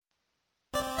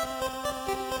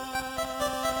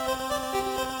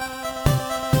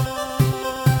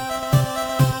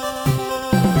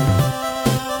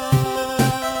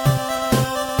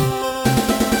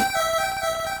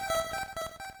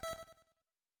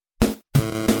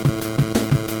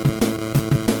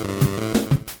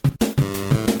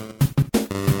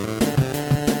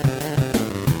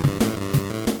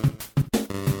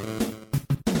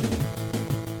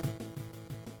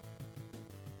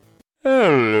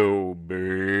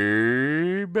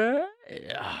baby.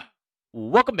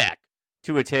 Welcome back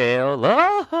to A Tale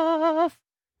of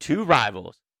Two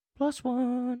Rivals Plus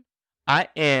One. I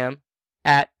am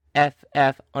at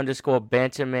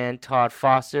FF_Banterman Todd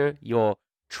Foster, your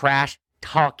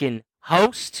trash-talking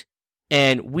host,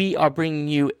 and we are bringing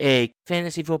you a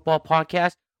fantasy football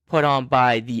podcast put on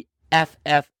by the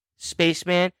FF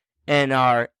Spaceman and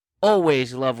our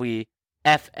always lovely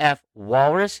FF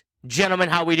Walrus. Gentlemen,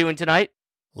 how are we doing tonight?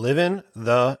 Living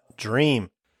the dream.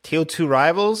 Tale 2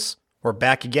 Rivals, we're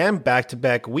back again,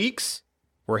 back-to-back weeks.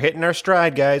 We're hitting our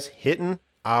stride, guys. Hitting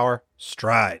our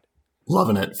stride.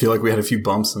 Loving it. Feel like we had a few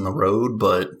bumps in the road,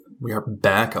 but we are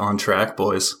back on track,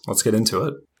 boys. Let's get into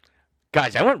it.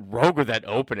 Guys, I went rogue with that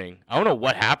opening. I don't know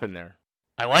what happened there.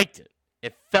 I liked it.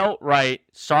 It felt right.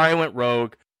 Sorry I went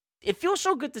rogue. It feels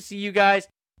so good to see you guys.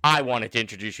 I wanted to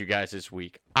introduce you guys this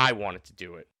week. I wanted to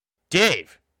do it.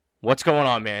 Dave, what's going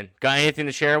on, man? Got anything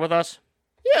to share with us?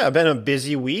 Yeah, been a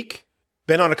busy week.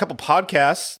 Been on a couple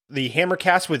podcasts. The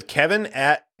Hammercast with Kevin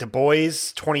at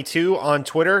DuBois22 on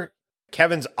Twitter.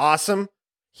 Kevin's awesome.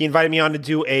 He invited me on to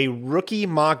do a rookie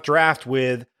mock draft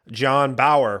with John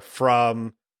Bauer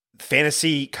from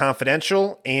Fantasy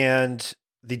Confidential and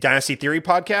the Dynasty Theory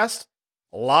podcast.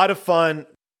 A lot of fun.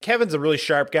 Kevin's a really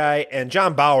sharp guy, and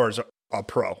John Bauer's a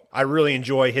pro. I really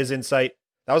enjoy his insight.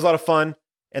 That was a lot of fun.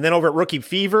 And then over at Rookie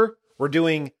Fever, we're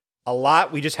doing a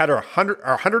lot. We just had our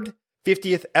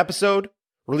 150th episode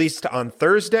released on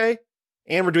Thursday,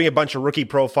 and we're doing a bunch of rookie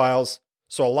profiles.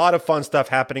 So a lot of fun stuff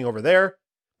happening over there.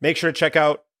 Make sure to check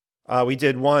out. We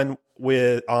did one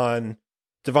on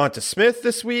Devonta Smith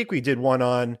this week. We did one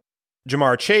on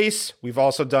Jamar Chase. We've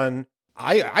also done,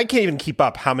 I can't even keep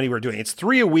up how many we're doing. It's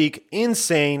 3 a week.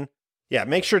 Insane. Yeah,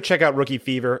 make sure to check out Rookie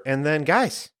Fever. And then,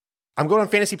 guys, I'm going on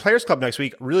Fantasy Players Club next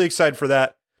week. Really excited for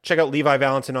that. Check out Levi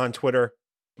Valentin on Twitter.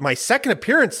 My second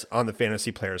appearance on the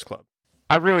Fantasy Players Club.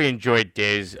 I really enjoyed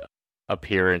Dave's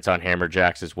appearance on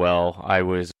Hammerjacks as well. I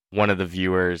was one of the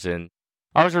viewers, and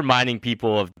I was reminding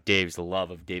people of Dave's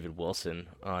love of David Wilson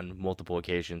on multiple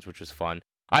occasions, which was fun.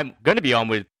 I'm going to be on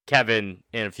with Kevin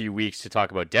in a few weeks to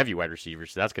talk about Devy wide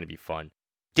receivers, so that's going to be fun.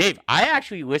 Dave, I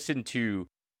actually listened to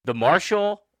the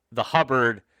Marshall, the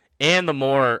Hubbard, and the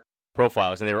Moore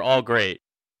profiles, and they were all great.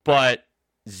 But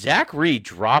Zach Reed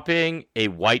dropping a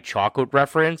white chocolate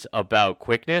reference about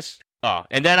quickness,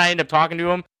 and then I end up talking to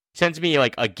him, sends me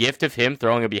like a gift of him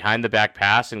throwing a behind the back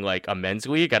pass in like a men's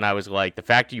league, and I was like, the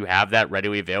fact that you have that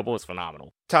readily available is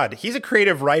phenomenal. Todd, he's a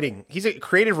creative writing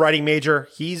major.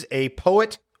 He's a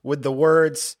poet with the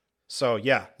words. So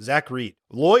yeah, Zach Reed,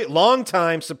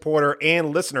 longtime supporter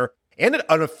and listener, and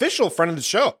an official friend of the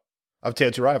show of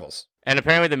Tale 2 Rivals. And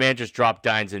apparently the man just dropped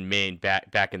Dines in Maine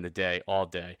back in the day, all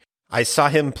day. I saw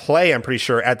him play, I'm pretty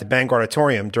sure, at the Bangor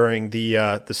Auditorium during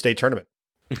the state tournament.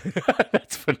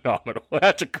 That's phenomenal.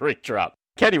 That's a great drop.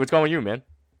 Kenny, what's going on with you, man?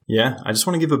 Yeah, I just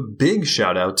want to give a big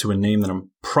shout out to a name that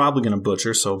I'm probably going to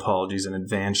butcher, so apologies in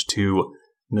advance, to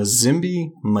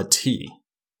Nazimbi Mati,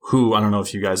 who, I don't know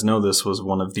if you guys know this, was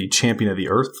one of the Champion of the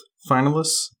Earth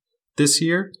finalists this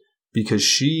year, because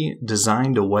she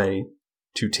designed a way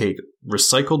to take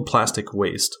recycled plastic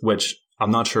waste, which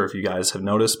I'm not sure if you guys have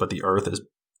noticed, but the Earth is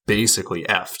basically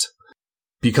effed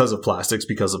because of plastics,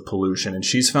 because of pollution. And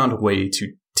she's found a way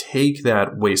to take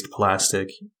that waste plastic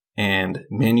and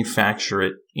manufacture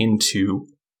it into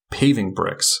paving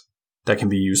bricks that can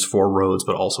be used for roads,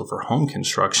 but also for home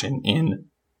construction in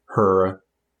her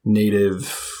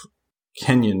native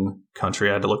Kenyan country.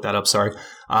 I had to look that up, sorry,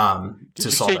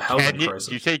 to solve the housing crisis.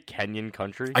 Did you say Kenyan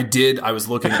country? I did. I was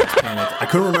looking at Kenya. I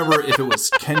couldn't remember if it was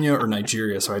Kenya or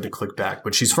Nigeria, so I had to click back.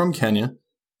 But she's from Kenya.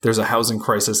 There's a housing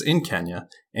crisis in Kenya,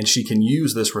 and she can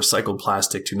use this recycled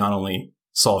plastic to not only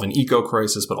solve an eco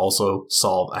crisis, but also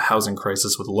solve a housing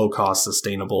crisis with low-cost,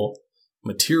 sustainable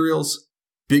materials.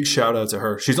 Big shout out to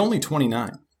her. She's only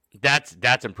 29.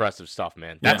 That's impressive stuff,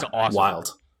 man. That's awesome.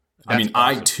 Wild. That's awesome.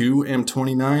 I too am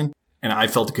 29, and I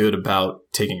felt good about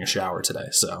taking a shower today.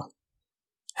 So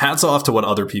hats off to what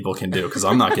other people can do, because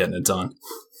I'm not getting it done.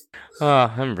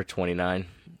 I remember 29.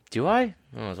 Do I?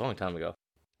 Oh, it was a long time ago.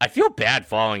 I feel bad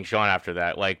following Sean after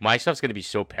that. Like, my stuff's going to be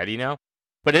so petty now.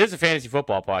 But it is a fantasy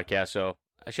football podcast, so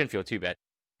I shouldn't feel too bad.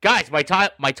 Guys, my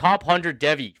top 100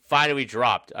 Devy finally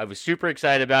dropped. I was super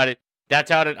excited about it. That's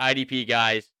out at IDP,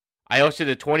 guys. I hosted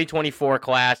the 2024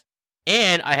 class,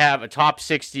 and I have a top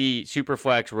 60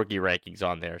 Superflex rookie rankings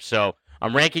on there. So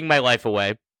I'm ranking my life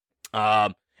away.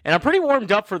 And I'm pretty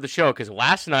warmed up for the show, because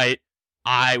last night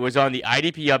I was on the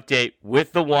IDP update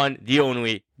with the one, the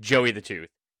only, Joey the Tooth.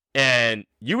 And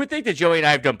you would think that Joey and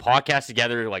I have done podcasts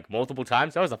together like multiple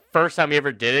times. That was the first time we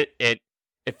ever did it.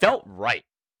 It felt right.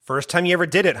 First time you ever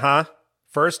did it, huh?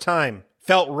 First time.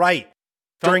 Felt right.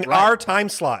 During our time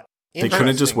slot. They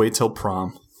couldn't just wait till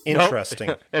prom. Interesting.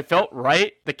 Nope. It felt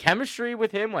right. The chemistry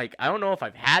with him, like, I don't know if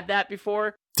I've had that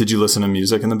before. Did you listen to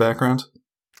music in the background?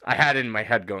 I had it in my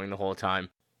head going the whole time.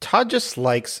 Todd just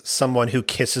likes someone who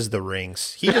kisses the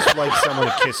rings. He just likes someone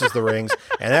who kisses the rings,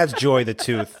 and that's Joy the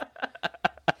Tooth.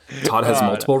 Todd has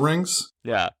multiple rings?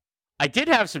 Yeah. I did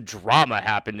have some drama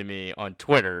happen to me on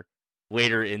Twitter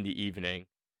later in the evening,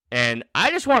 and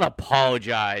I just want to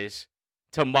apologize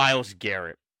to Myles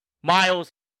Garrett.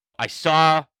 Myles, I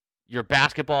saw your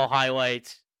basketball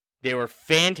highlights. They were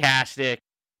fantastic.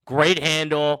 Great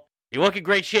handle. You look in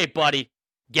great shape, buddy.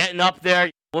 Getting up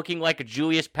there, looking like a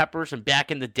Julius Peppers from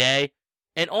back in the day.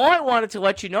 And all I wanted to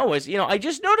let you know is, I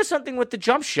just noticed something with the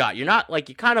jump shot. You're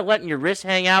kind of letting your wrist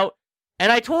hang out.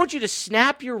 And I told you to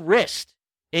snap your wrist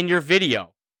in your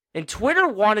video. And Twitter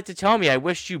wanted to tell me I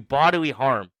wished you bodily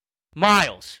harm.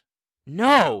 Myles,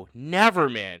 no, never,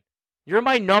 man. You're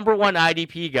my number one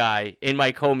IDP guy in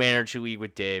my co-manager league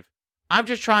with Dave. I'm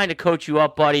just trying to coach you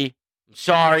up, buddy. I'm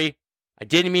sorry. I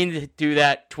didn't mean to do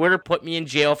that. Twitter put me in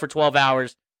jail for 12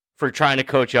 hours for trying to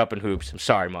coach up in hoops. I'm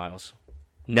sorry, Myles.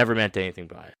 Never meant anything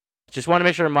by it. Just want to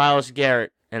make sure Myles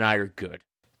Garrett and I are good.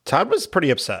 Todd was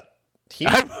pretty upset.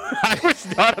 I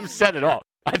was not upset at all.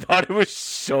 I thought it was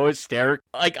so hysterical.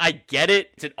 Like, I get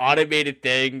it. It's an automated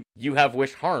thing. You have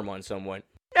wished harm on someone.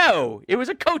 No, it was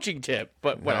a coaching tip,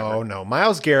 but whatever. No.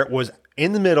 Myles Garrett was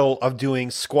in the middle of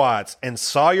doing squats and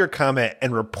saw your comment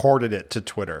and reported it to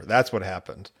Twitter. That's what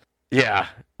happened. Yeah,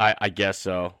 I guess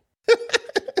so.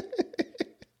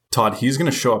 Todd, he's going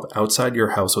to show up outside your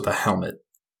house with a helmet,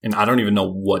 and I don't even know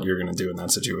what you're going to do in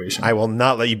that situation. I will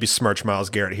not let you besmirch Myles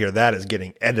Garrett here. That is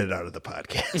getting edited out of the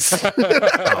podcast.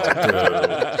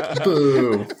 Oh,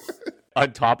 boo. Boo.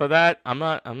 On top of that, I'm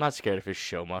not scared of his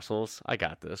show muscles. I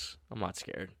got this. I'm not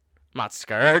scared.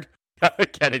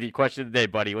 Kennedy, question of the day,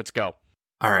 buddy. Let's go.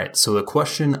 All right, so the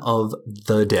question of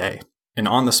the day, an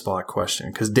on-the-spot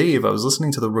question, because Dave, I was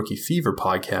listening to the Rookie Fever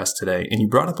podcast today, and you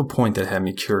brought up a point that had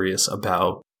me curious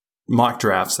about mock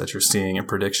drafts that you're seeing and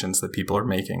predictions that people are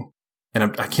making. And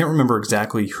I can't remember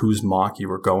exactly whose mock you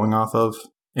were going off of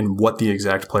and what the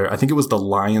exact player. I think it was the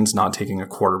Lions not taking a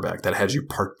quarterback that had you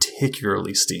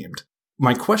particularly steamed.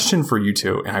 My question for you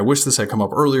two, and I wish this had come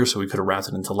up earlier so we could have wrapped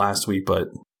it into last week, but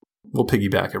we'll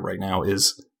piggyback it right now,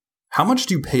 is how much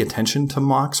do you pay attention to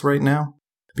mocks right now?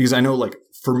 Because I know, like,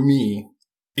 for me,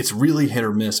 it's really hit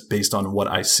or miss based on what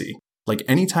I see. Like,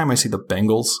 anytime I see the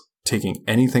Bengals taking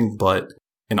anything but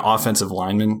an offensive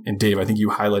lineman, and Dave, I think you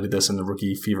highlighted this in the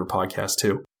Rookie Fever podcast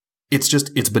too,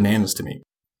 it's bananas to me.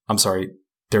 I'm sorry,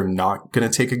 they're not going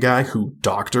to take a guy who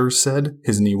doctors said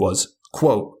his knee was,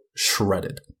 quote,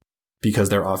 shredded because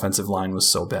their offensive line was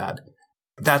so bad.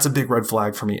 That's a big red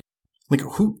flag for me. Like,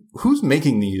 who's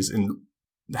making these, and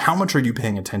how much are you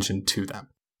paying attention to them?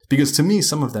 Because to me,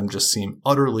 some of them just seem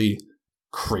utterly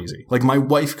crazy. Like, my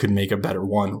wife could make a better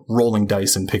one rolling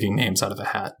dice and picking names out of a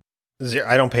hat. Zero.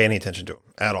 I don't pay any attention to them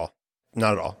at all.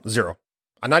 Not at all. Zero.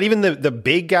 Not even the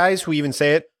big guys who even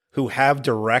say it, who have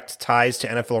direct ties to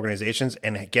NFL organizations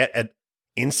and get an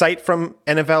insight from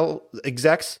NFL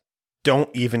execs,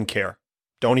 don't even care.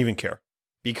 Don't even care.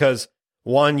 Because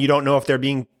one, you don't know if they're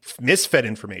being misfed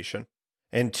information.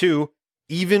 And two,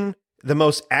 even the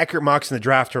most accurate mocks in the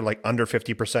draft are like under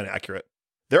 50% accurate.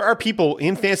 There are people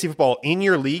in fantasy football in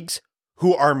your leagues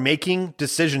who are making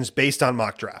decisions based on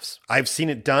mock drafts. I've seen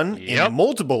it done in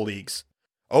multiple leagues.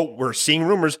 Oh, we're seeing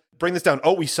rumors. Bring this down.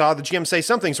 Oh, we saw the GM say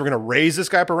something, so we're going to raise this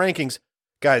guy up our rankings.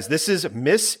 Guys, this is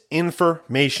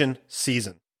misinformation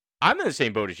season. I'm in the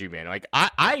same boat as you, man. Like,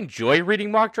 I enjoy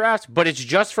reading mock drafts, but it's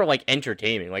just for, like,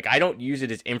 entertainment. Like, I don't use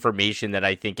it as information that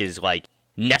I think is, like,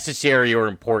 necessary or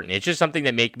important. It's just something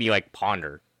that make me, like,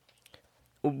 ponder.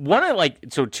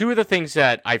 Two of the things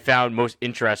that I found most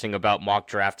interesting about mock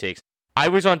draft takes, I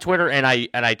was on Twitter and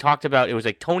I talked about, it was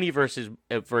like Tony versus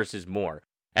Moore.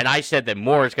 And I said that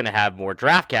Moore is going to have more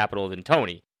draft capital than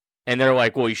Tony. And they're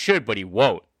like, well, he should, but he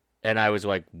won't. And I was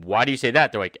like, why do you say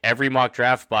that? They're like, every mock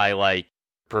draft by, like,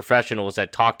 professionals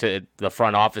that talk to the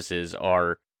front offices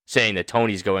are saying that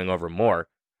Tony's going over Moore.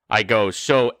 I go,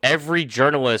 so every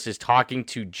journalist is talking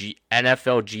to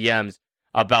NFL GMs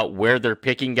about where they're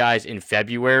picking guys in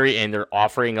February, and they're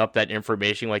offering up that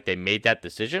information like they made that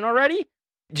decision already?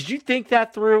 Did you think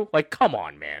that through? Like, come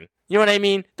on, man. You know what I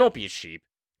mean? Don't be a sheep.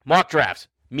 Mock drafts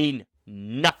mean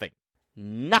nothing.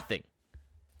 Nothing.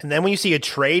 And then when you see a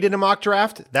trade in a mock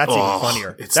draft, that's even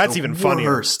funnier. That's even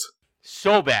funnier.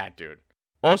 So bad, dude.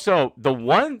 Also, the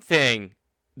one thing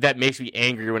that makes me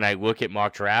angry when I look at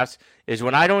mock drafts is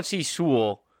when I don't see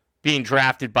Sewell being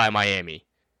drafted by Miami.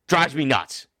 Drives me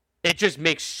nuts. It just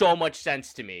makes so much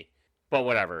sense to me. But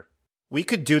whatever. We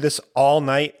could do this all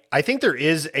night. I think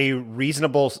there's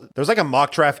like a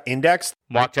mock draft index.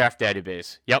 Mock draft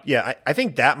database. Yep. Yeah, I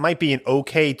think that might be an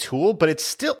okay tool, but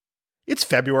it's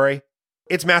February.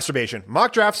 It's masturbation.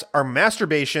 Mock drafts are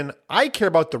masturbation. I care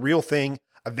about the real thing,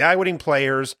 evaluating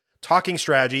players, talking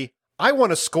strategy. I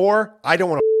want to score. I don't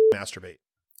want to masturbate.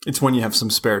 It's when you have some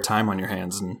spare time on your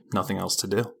hands and nothing else to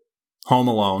do. Home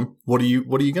alone. What are you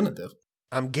going to do?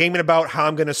 I'm gaming about how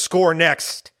I'm going to score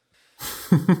next.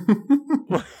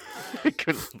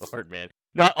 Good Lord, man.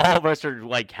 Not all of us are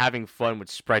like having fun with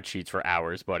spreadsheets for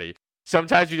hours, buddy.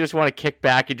 Sometimes you just want to kick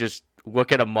back and just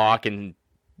look at a mock and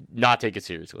not take it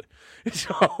seriously.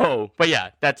 So, but yeah,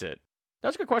 that's it.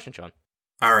 That's a good question, Sean.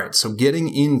 All right, so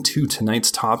getting into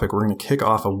tonight's topic, we're going to kick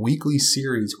off a weekly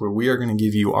series where we are going to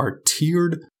give you our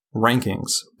tiered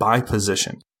rankings by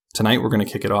position. Tonight, we're going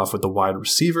to kick it off with the wide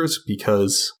receivers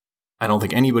because I don't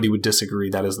think anybody would disagree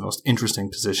that is the most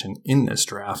interesting position in this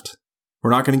draft.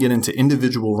 We're not going to get into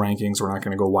individual rankings. We're not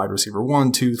going to go wide receiver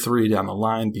 1, 2, 3 down the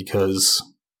line because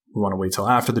we want to wait till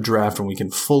after the draft when we can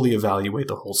fully evaluate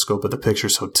the whole scope of the picture.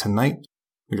 So tonight,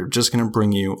 we are just going to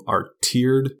bring you our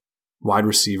tiered wide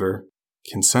receiver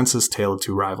consensus tale of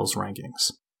two rivals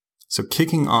rankings. So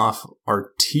kicking off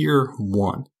our tier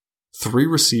 1, 3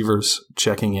 receivers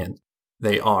checking in.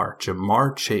 They are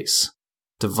Jamar Chase,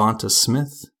 Devonta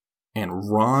Smith, and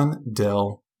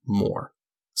Rondell Moore.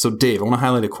 So Dave, I want to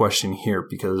highlight a question here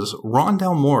because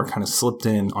Rondell Moore kind of slipped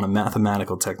in on a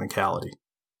mathematical technicality.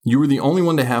 You were the only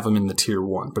one to have him in the tier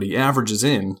 1, but he averages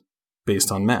in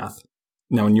based on math.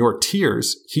 Now in your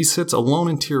tiers, he sits alone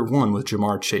in tier 1 with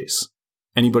Jamar Chase.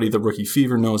 Anybody that Rookie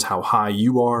Fever knows how high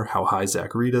you are, how high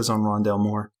Zach Reed is on Rondell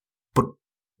Moore. But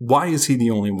why is he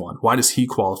the only one? Why does he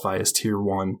qualify as tier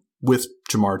 1 with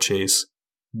Jamar Chase?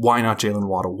 Why not Jalen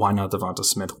Waddle? Why not Devonta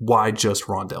Smith? Why just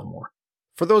Rondell Moore?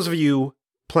 For those of you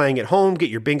playing at home, get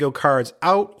your bingo cards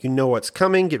out. You know what's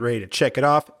coming. Get ready to check it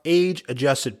off.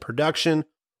 Age-adjusted production.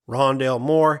 Rondell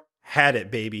Moore had it,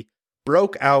 baby.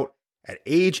 Broke out at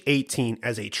age 18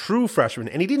 as a true freshman,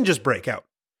 and he didn't just break out.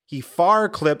 He far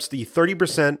eclipsed the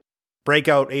 30%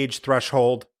 breakout age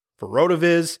threshold for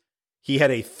RotoViz. He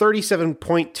had a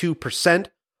 37.2%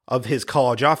 of his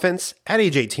college offense at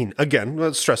age 18. Again,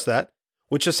 let's stress that,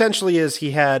 which essentially is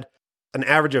he had an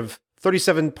average of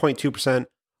 37.2%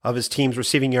 of his team's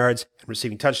receiving yards and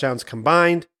receiving touchdowns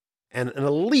combined, and an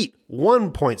elite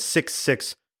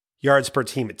 1.66 yards per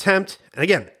team attempt. And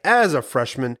again, as a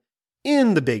freshman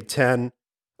in the Big Ten,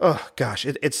 oh gosh,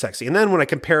 it's sexy. And then when I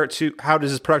compare it to how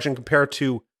does his production compare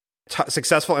to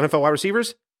successful NFL wide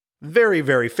receivers? Very,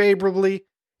 very favorably.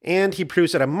 And he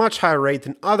produced at a much higher rate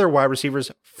than other wide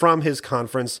receivers from his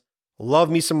conference.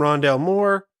 Love me some Rondell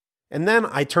Moore. And then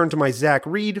I turn to my Zach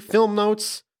Reed film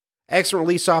notes. Excellent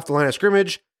release off the line of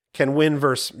scrimmage. Can win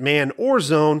versus man or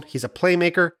zone. He's a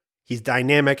playmaker. He's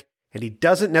dynamic. And he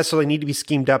doesn't necessarily need to be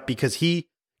schemed up because he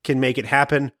can make it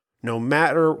happen no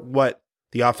matter what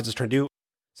the offense is trying to do.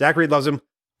 Zach Reed loves him.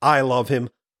 I love him.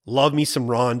 Love me some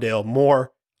Rondell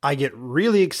Moore. I get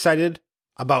really excited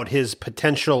about his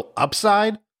potential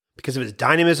upside because of his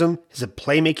dynamism, his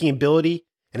playmaking ability,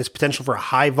 and his potential for a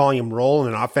high volume role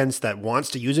in an offense that wants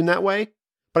to use him that way.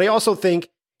 But I also think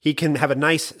he can have a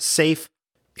nice, safe,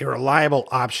 a reliable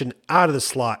option out of the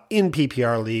slot in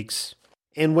PPR leagues.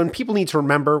 And when people need to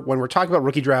remember, when we're talking about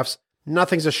rookie drafts,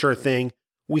 nothing's a sure thing.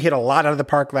 We hit a lot out of the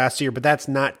park last year, but that's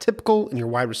not typical in your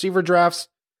wide receiver drafts.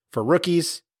 For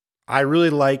rookies, I really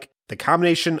like the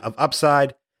combination of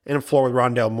upside and floor with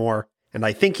Rondell Moore, and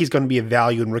I think he's going to be a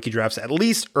value in rookie drafts, at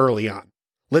least early on.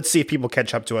 Let's see if people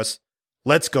catch up to us.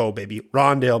 Let's go, baby.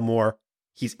 Rondell Moore.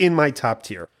 He's in my top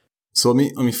tier. So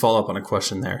let me follow up on a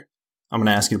question there. I'm going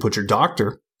to ask you to put your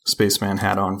Dr. Spaceman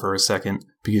hat on for a second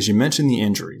because you mentioned the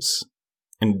injuries.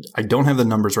 And I don't have the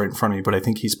numbers right in front of me, but I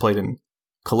think he's played in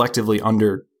collectively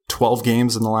under 12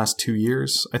 games in the last 2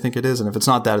 years, I think it is. And if it's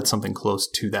not that, it's something close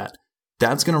to that.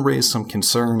 That's going to raise some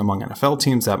concern among NFL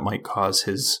teams that might cause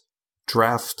his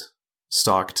draft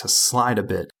stock to slide a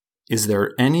bit. Is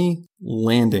there any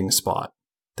landing spot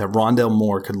that Rondell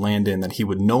Moore could land in that he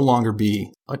would no longer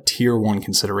be a tier 1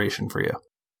 consideration for you?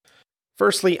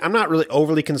 Firstly, I'm not really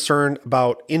overly concerned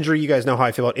about injury. You guys know how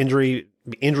I feel about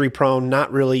injury prone,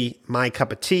 not really my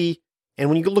cup of tea. And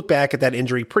when you look back at that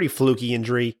injury, pretty fluky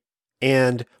injury.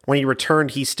 And when he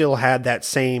returned, he still had that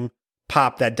same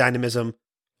pop, that dynamism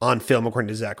on film, according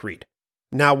to Zach Reed.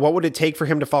 Now, what would it take for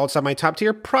him to fall outside my top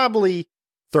tier? Probably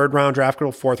 3rd round draft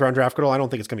capital, 4th round draft capital. I don't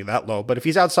think it's going to be that low. But if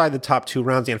he's outside the top 2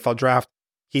 rounds of the NFL draft,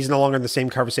 he's no longer in the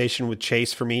same conversation with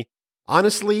Chase for me.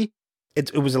 Honestly,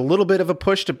 it was a little bit of a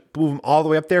push to move him all the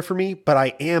way up there for me, but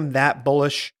I am that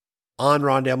bullish on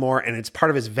Rondale Moore, and it's part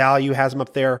of his value has him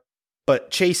up there.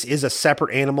 But Chase is a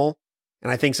separate animal,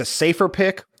 and I think it's a safer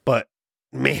pick. But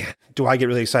man, do I get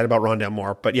really excited about Rondale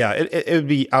Moore. But yeah, it would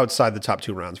be outside the top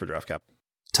 2 rounds for draft cap.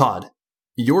 Todd,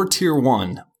 your tier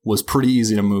 1 was pretty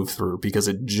easy to move through because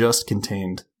it just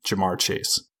contained Jamar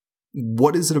Chase.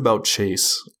 What is it about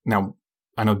Chase? Now,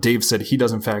 I know Dave said he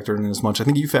doesn't factor in as much. I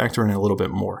think you factor in a little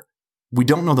bit more. We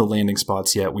don't know the landing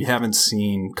spots yet. We haven't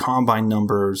seen combine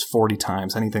numbers 40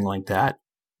 times, anything like that.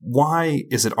 Why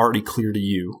is it already clear to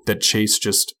you that Chase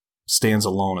just stands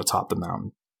alone atop the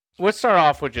mountain? Let's start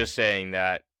off with just saying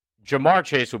that Jamar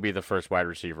Chase will be the first wide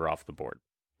receiver off the board.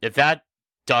 If that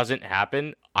doesn't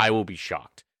happen, I will be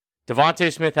shocked.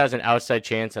 Devontae Smith has an outside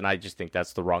chance, and I just think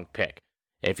that's the wrong pick.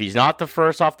 If he's not the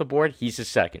first off the board, he's the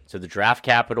second. So the draft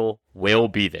capital will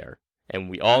be there. And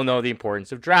we all know the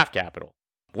importance of draft capital.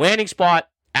 Landing spot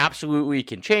absolutely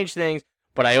can change things,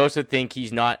 but I also think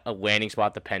he's not a landing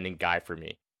spot dependent guy for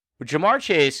me. With Jamar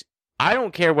Chase, I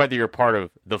don't care whether you're part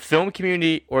of the film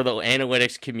community or the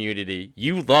analytics community.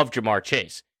 You love Jamar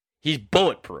Chase. He's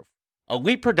bulletproof,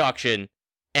 elite production,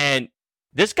 and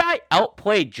this guy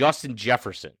outplayed Justin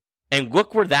Jefferson. And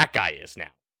look where that guy is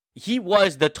now. He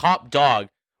was the top dog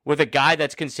with a guy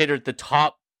that's considered the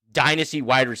top dynasty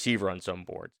wide receiver on some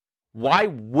boards. Why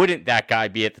wouldn't that guy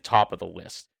be at the top of the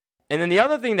list? And then the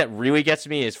other thing that really gets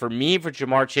me is for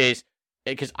Jamar Chase,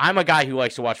 because I'm a guy who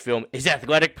likes to watch film, his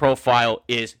athletic profile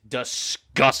is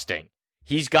disgusting.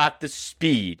 He's got the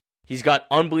speed. He's got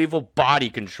unbelievable body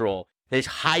control. His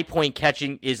high point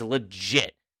catching is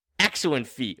legit. Excellent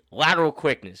feet, lateral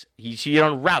quickness. You see it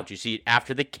on route. You see it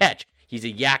after the catch. He's a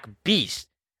yak beast.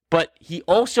 But he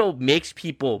also makes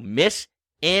people miss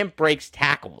and breaks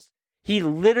tackles. He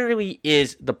literally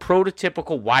is the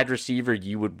prototypical wide receiver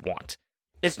you would want.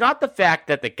 It's not the fact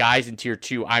that the guys in tier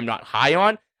 2 I'm not high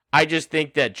on. I just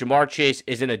think that Jamar Chase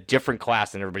is in a different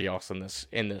class than everybody else in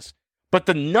this. But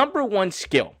the number one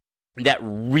skill that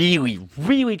really,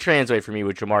 really translates for me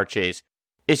with Jamar Chase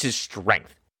is his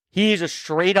strength. He's a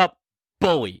straight up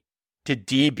bully to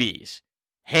DBs.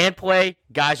 Hand play,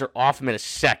 guys are off him in a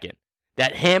second.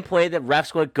 That hand play that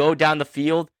refs let go down the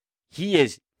field, he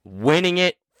is winning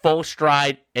it full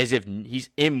stride as if he's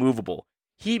immovable.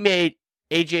 He made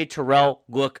A.J. Terrell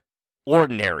look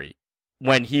ordinary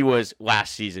when he was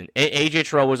last season. A.J.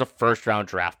 Terrell was a first-round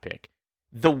draft pick.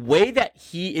 The way that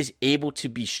he is able to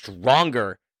be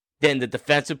stronger than the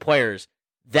defensive players,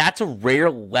 that's a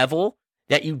rare level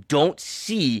that you don't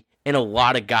see in a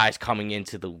lot of guys coming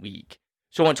into the league.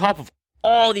 So on top of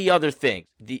all the other things,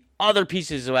 the other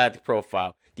pieces of athletic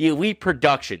profile, the elite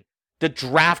production, the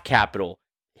draft capital,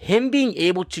 him being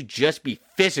able to just be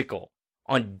physical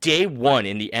on day one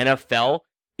in the NFL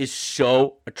is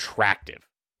so attractive.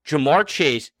 Jamar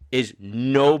Chase is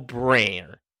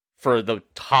no-brainer for the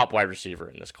top wide receiver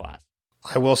in this class.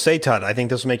 I will say, Todd, I think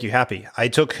this will make you happy. I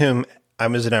took him, I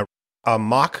was in a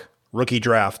mock rookie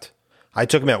draft. I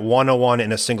took him at 101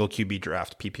 in a single QB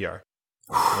draft, PPR.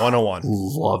 101.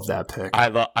 Love that pick. I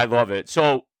love it.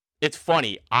 So it's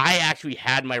funny. I actually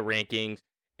had my rankings,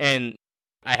 and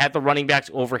I had the running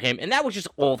backs over him, and that was just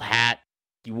old hat.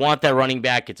 You want that running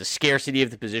back. It's a scarcity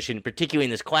of the position, particularly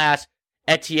in this class.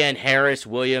 Etienne, Harris,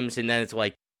 Williams, and then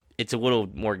it's a little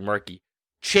more murky.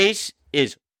 Chase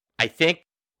is, I think,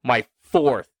 my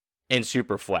fourth in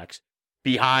Superflex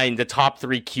behind the top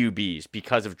 3 QBs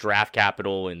because of draft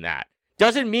capital and that.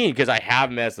 Doesn't mean because I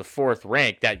have him as the 4th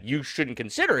rank that you shouldn't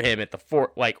consider him at the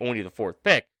 4th, like only the 4th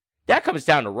pick. That comes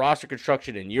down to roster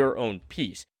construction and your own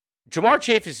piece. Jamar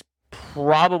Chase is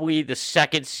probably the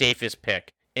 2nd safest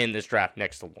pick in this draft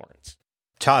next to Lawrence.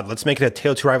 Todd, let's make it a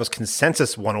Tale 2 Rivals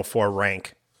consensus 104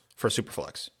 rank for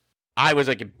Superflex. I was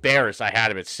embarrassed I had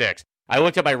him at 6. I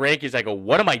looked at my rankings, I go,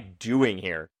 what am I doing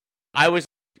here? I was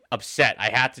upset. I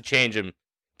had to change him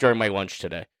during my lunch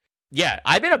today. Yeah,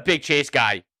 I've been a big Chase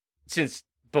guy since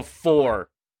before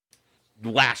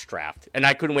last draft, and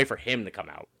I couldn't wait for him to come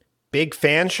out. Big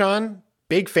fan, Sean?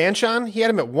 Big fan, Sean? He had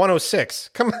him at 106.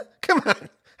 Come on. Come on.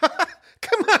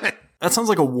 That sounds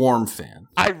like a warm fan.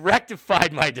 I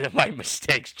rectified my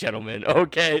mistakes, gentlemen,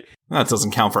 okay? That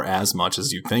doesn't count for as much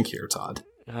as you think here, Todd.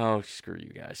 Oh, screw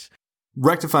you guys.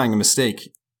 Rectifying a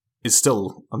mistake is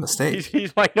still a mistake.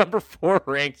 He's my number 4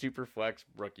 ranked Superflex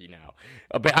rookie now,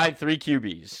 behind 3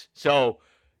 QBs. So,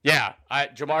 yeah,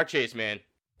 Jamar Chase, man,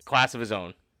 class of his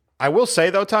own. I will say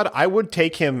though, Todd, I would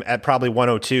take him at probably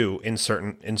 102 in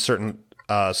certain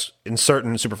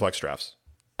Superflex drafts.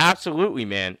 Absolutely,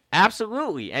 man.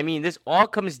 Absolutely. I mean, this all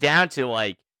comes down to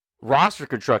like roster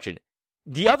construction.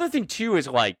 The other thing too is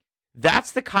like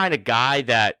that's the kind of guy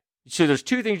that. So there's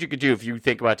 2 things you could do if you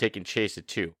think about taking Chase at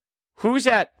 2. who's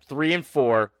at 3 and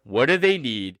 4? What do they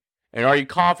need? And are you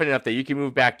confident enough that you can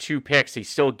move back 2 picks to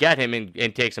still get him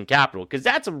and take some capital? Because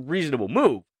that's a reasonable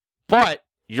move. But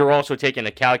you're also taking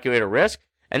a calculated risk.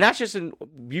 And that's just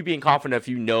you being confident if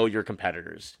you know your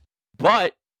competitors.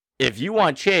 But if you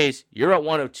want Chase, you're at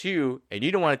 102, and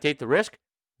you don't want to take the risk,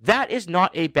 that is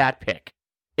not a bad pick.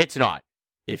 It's not.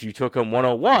 If you took him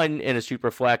 101 in a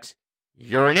super flex,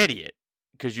 you're an idiot.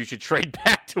 Because you should trade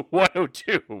back to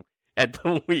 102 at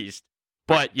the least.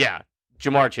 But yeah,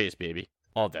 Jamar Chase, baby.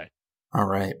 All day. All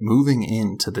right, moving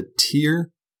into the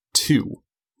tier 2,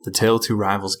 the Tale of Two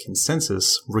Rivals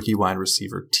consensus rookie wide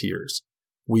receiver tiers.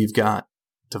 We've got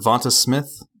Devonta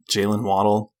Smith, Jalen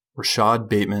Waddle, Rashad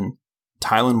Bateman,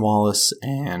 Tylan Wallace,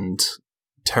 and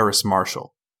Terrace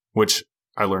Marshall, which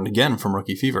I learned again from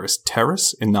Rookie Fever is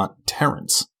Terrace and not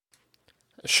Terrence.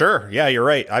 Sure. Yeah, you're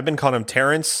right. I've been calling him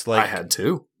Terrence. I had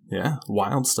to. Yeah,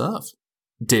 wild stuff.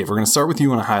 Dave, we're going to start with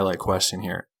you on a highlight question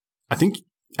here. I think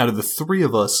out of the three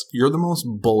of us, you're the most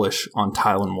bullish on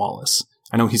Tylan Wallace.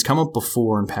 I know he's come up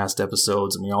before in past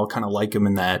episodes, and we all kind of like him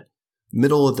in that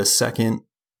middle of the second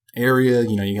area.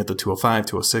 You know, you get the 205,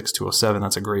 206, 207.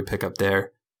 That's a great pickup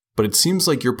there. But it seems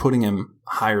like you're putting him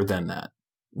higher than that.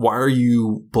 Why are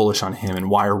you bullish on him, and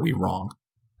why are we wrong?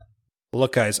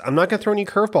 Look, guys, I'm not going to throw any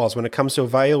curveballs when it comes to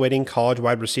evaluating college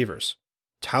wide receivers.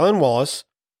 Tylan Wallace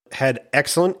had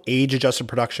excellent age-adjusted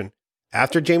production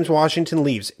after James Washington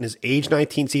leaves in his age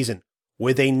 19 season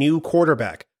with a new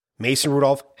quarterback. Mason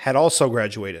Rudolph had also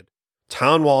graduated.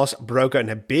 Tylan Wallace broke out in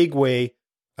a big way,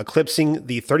 eclipsing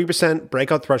the 30%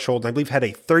 breakout threshold, and I believe had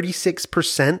a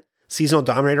 36% seasonal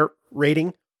dominator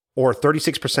rating, or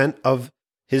 36% of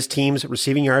his team's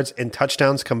receiving yards and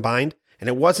touchdowns combined. And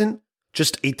it wasn't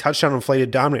just a touchdown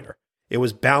inflated dominator. It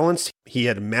was balanced. He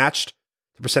had matched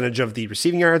the percentage of the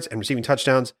receiving yards and receiving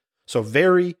touchdowns. So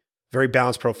very, very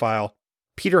balanced profile.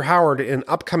 Peter Howard, in an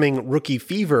upcoming Rookie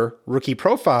Fever rookie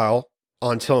profile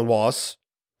on Tylan Wallace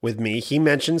with me, he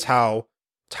mentions how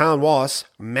Tylan Wallace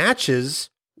matches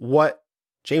what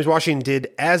James Washington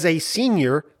did as a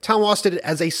senior. Tylan Wallace did it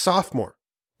as a sophomore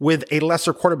with a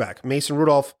lesser quarterback. Mason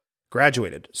Rudolph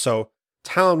graduated. So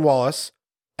Tylan Wallace,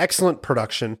 excellent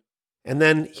production. And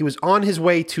then he was on his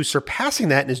way to surpassing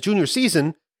that in his junior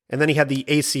season. And then he had the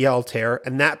ACL tear.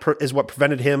 And that is what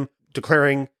prevented him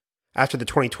declaring after the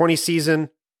 2020 season.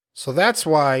 So that's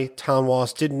why Tylan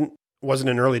Wallace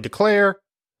wasn't an early declare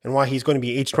and why he's going to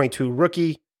be age 22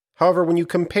 rookie. However, when you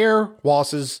compare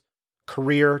Wallace's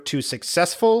career to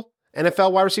successful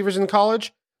NFL wide receivers in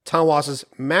college, Tylan Wallace's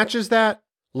matches that,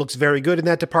 looks very good in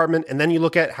that department. And then you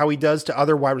look at how he does to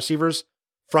other wide receivers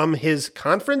from his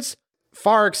conference,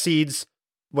 far exceeds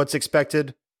what's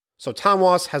expected. So Tylan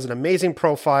Wallace has an amazing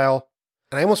profile.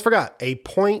 And I almost forgot, a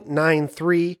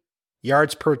 .93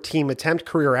 yards per team attempt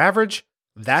career average.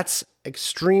 That's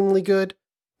extremely good.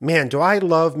 Man, do I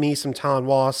love me some Tylan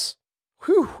Wallace.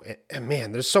 Whew, and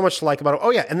man, there's so much to like about him. Oh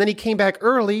yeah, and then he came back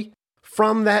early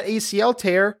from that ACL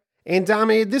tear and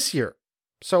dominated this year.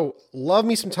 So love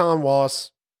me some Tylan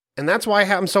Wallace. And that's why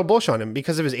I'm so bullish on him,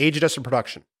 because of his age-adjusted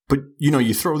production. But, you know,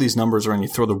 you throw these numbers around, you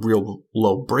throw the real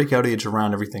low breakout age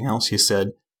around everything else you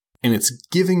said, and it's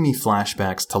giving me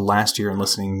flashbacks to last year and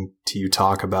listening to you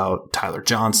talk about Tyler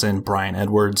Johnson, Brian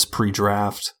Edwards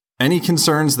pre-draft. Any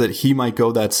concerns that he might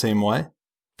go that same way?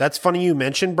 That's funny you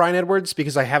mentioned Brian Edwards,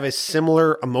 because I have a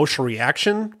similar emotional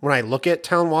reaction when I look at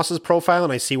Tylan Wallace's profile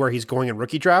and I see where he's going in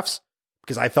rookie drafts,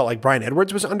 because I felt like Brian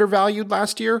Edwards was undervalued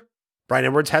last year. Brian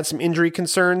Edwards had some injury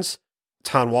concerns.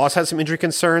 Tylan Wallace had some injury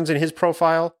concerns in his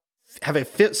profile. Have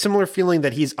a similar feeling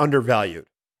that he's undervalued.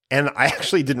 And I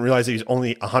actually didn't realize that he was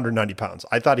only 190 pounds.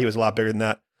 I thought he was a lot bigger than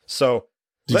that. So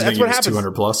that's what happens.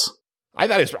 200 plus? I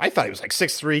thought he was like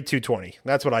 6'3", 220.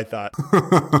 That's what I thought.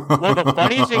 Well, the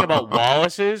funniest thing about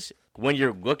Wallace is when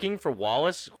you're looking for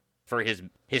Wallace for his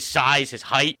size, his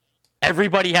height,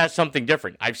 everybody has something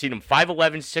different. I've seen him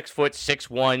 5'11", 6 foot,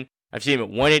 6'1". I've seen him at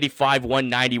 185,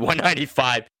 190,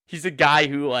 195. He's a guy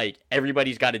who, like,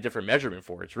 everybody's got a different measurement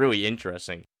for. It's really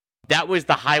interesting. That was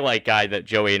the highlight guy that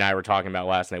Joey and I were talking about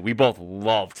last night. We both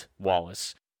loved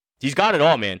Wallace. He's got it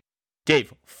all, man.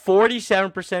 Dave,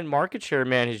 47% market share,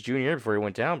 man, his junior year before he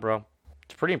went down, bro.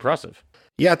 It's pretty impressive.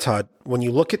 Yeah, Todd. When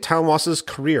you look at Tylan Wallace's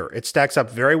career, it stacks up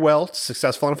very well to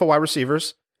successful NFL wide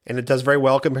receivers, and it does very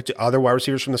well compared to other wide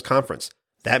receivers from this conference.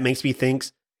 That makes me think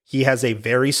he has a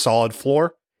very solid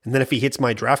floor. And then if he hits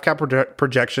my draft cap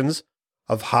projections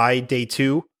of high day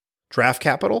 2 draft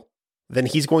capital, then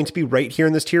he's going to be right here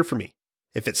in this tier for me.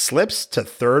 If it slips to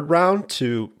 3rd round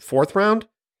to 4th round,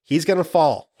 he's going to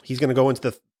fall. He's going to go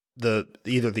into the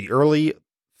either the early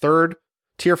 3rd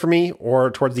tier for me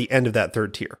or towards the end of that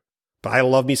 3rd tier. but I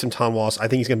love me some Tom Wallace. I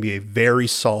think he's going to be a very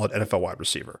solid NFL wide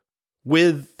receiver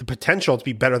with the potential to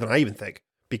be better than I even think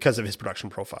because of his production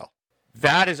profile.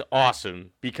 That is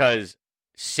awesome because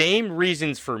same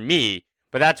reasons for me,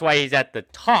 but that's why he's at the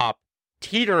top,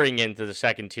 teetering into the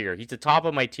second tier. He's the top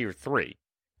of my tier 3.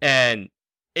 And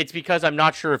it's because I'm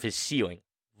not sure of his ceiling.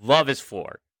 Love his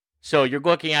floor. So you're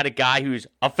looking at a guy who's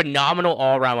a phenomenal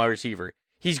all-around wide receiver.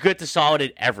 He's good to solid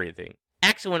at everything.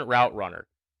 Excellent route runner.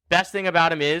 Best thing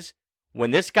about him is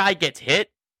when this guy gets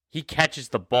hit, he catches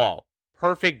the ball.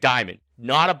 Perfect diamond.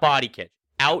 Not a body catch.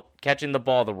 Out catching the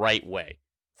ball the right way.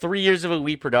 3 years of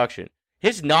elite production.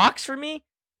 His knocks for me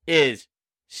is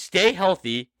stay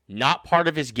healthy, not part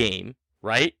of his game,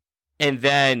 right? And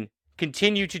then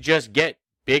continue to just get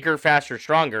bigger, faster,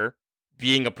 stronger,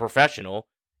 being a professional.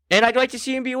 And I'd like to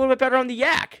see him be a little bit better on the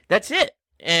yak. That's it.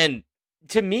 And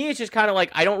to me, it's just kind of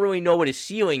like I don't really know what his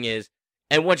ceiling is.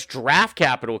 And once draft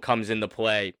capital comes into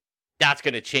play, that's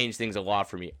going to change things a lot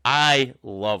for me. I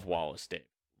love Wallace, Dave.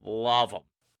 Love him.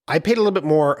 I paid a little bit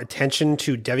more attention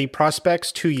to Devy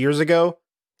prospects 2 years ago.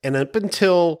 And up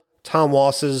until Tom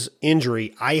Wallace's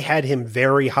injury, I had him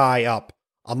very high up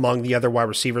among the other wide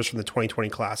receivers from the 2020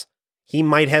 class. He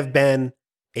might have been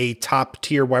a top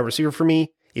tier wide receiver for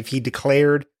me if he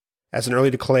declared as an early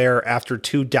declare after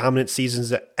 2 dominant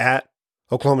seasons at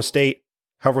Oklahoma State.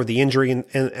 However, the injury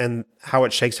and how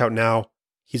it shakes out now,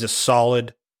 he's a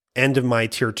solid end of my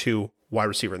tier 2 wide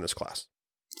receiver in this class.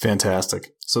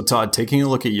 Fantastic. So Todd, taking a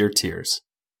look at your tiers,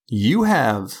 you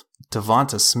have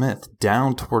Devonta Smith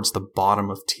down towards the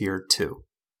bottom of tier 2.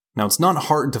 Now, it's not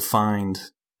hard to find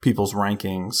people's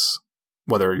rankings,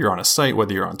 whether you're on a site,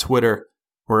 whether you're on Twitter,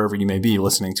 wherever you may be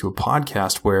listening to a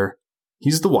podcast where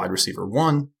he's the wide receiver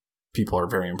 1. People are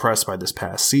very impressed by this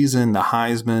past season, the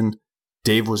Heisman.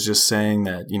 Dave was just saying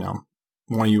that,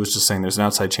 one of you was just saying there's an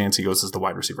outside chance he goes as the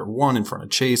wide receiver 1 in front of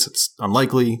Chase. It's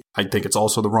unlikely. I think it's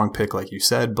also the wrong pick, like you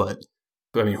said, but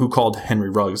I mean, who called Henry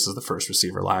Ruggs as the first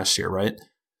receiver last year, right?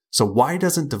 So why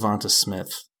doesn't Devonta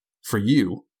Smith, for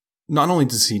you, not only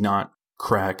does he not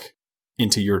crack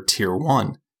into your tier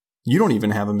 1, you don't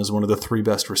even have him as one of the 3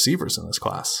 best receivers in this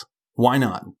class. Why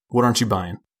not? What aren't you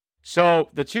buying? So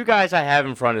the 2 guys I have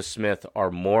in front of Smith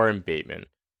are Moore and Bateman.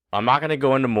 I'm not going to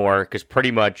go into Moore because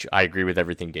pretty much I agree with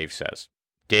everything Dave says.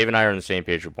 Dave and I are on the same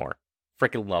page with Moore.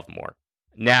 Freaking love Moore.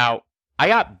 Now, I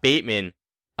got Bateman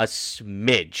a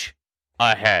smidge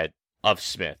ahead of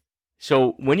Smith.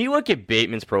 So when you look at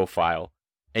Bateman's profile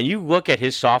and you look at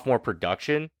his sophomore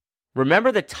production,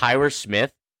 remember that Tyler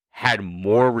Smith had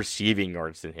more receiving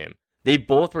yards than him. They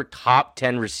both were top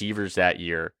 10 receivers that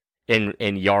year in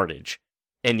yardage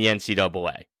in the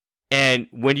NCAA. And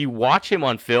when you watch him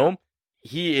on film,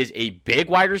 he is a big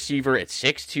wide receiver at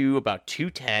 6'2", about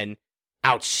 210,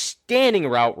 outstanding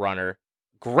route runner,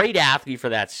 great athlete for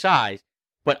that size.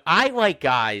 But I like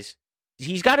guys,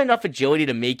 he's got enough agility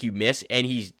to make you miss, and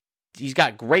he's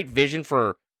got great vision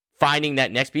for finding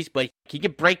that next piece, but he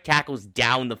can break tackles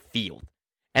down the field.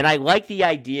 And I like the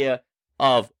idea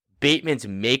of Bateman's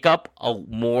makeup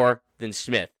more than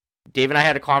Smith. Dave and I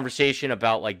had a conversation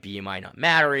about like BMI not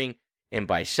mattering and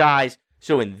by size.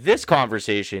 So in this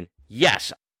conversation,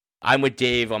 yes, I'm with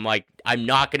Dave. I'm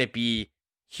not going to be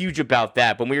huge about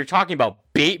that. But when you're talking about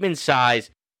Bateman's size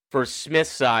versus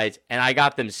Smith's size, and I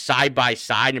got them side by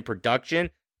side in production,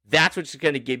 that's what's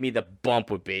going to give me the bump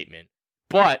with Bateman.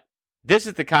 But this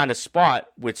is the kind of spot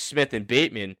with Smith and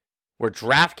Bateman where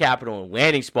draft capital and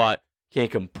landing spot can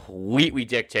completely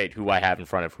dictate who I have in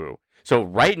front of who. So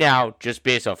right now, just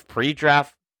based off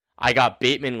pre-draft, I got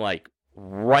Bateman like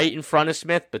right in front of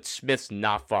Smith, but Smith's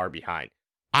not far behind.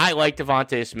 I like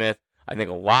Devonta Smith. I think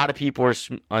a lot of people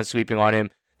are sleeping on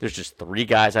him. There's just 3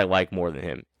 guys I like more than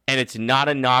him. And it's not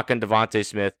a knock on Devonta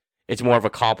Smith. It's more of a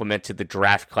compliment to the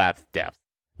draft class depth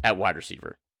at wide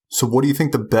receiver. So what do you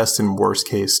think the best and worst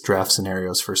case draft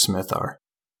scenarios for Smith are?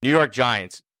 New York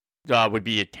Giants would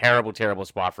be a terrible, terrible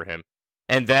spot for him.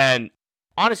 And then,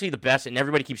 honestly, the best, and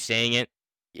everybody keeps saying it,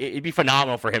 it'd be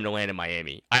phenomenal for him to land in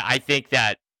Miami. I think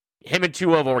that him and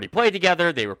Tua have already played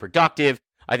together. They were productive.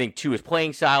 I think Tua's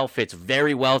playing style fits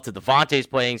very well to Devontae's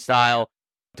playing style.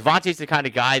 Devontae's the kind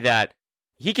of guy that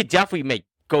he could definitely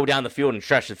go down the field and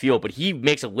stretch the field, but he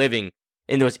makes a living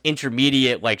in those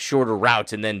intermediate, like shorter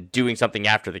routes and then doing something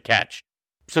after the catch.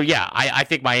 So yeah, I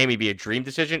think Miami would be a dream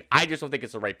decision. I just don't think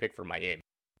it's the right pick for Miami.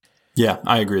 Yeah,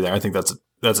 I agree there. I think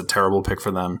that's a terrible pick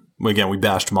for them. Again, we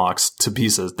bashed Mox to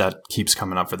pieces. That keeps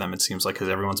coming up for them, it seems like, because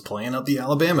everyone's playing up the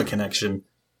Alabama connection.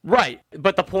 Right.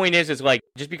 But the point is like,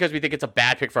 just because we think it's a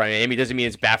bad pick for Miami doesn't mean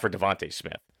it's bad for Devonta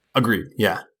Smith. Agreed.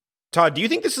 Yeah. Todd, do you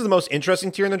think this is the most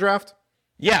interesting tier in the draft?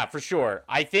 Yeah, for sure.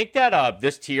 I think that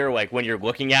this tier, like when you're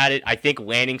looking at it, I think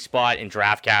landing spot and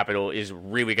draft capital is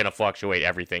really going to fluctuate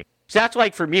everything. So that's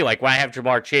like for me, like when I have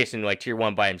Jamar Chase in like tier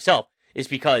 1 by himself, is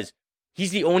because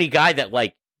he's the only guy that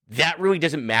like that really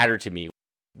doesn't matter to me.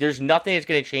 There's nothing that's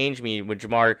going to change me with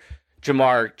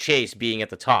Jamar Chase being at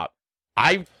the top.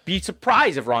 I'd be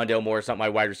surprised if Rondale Moore is not my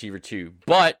wide receiver too,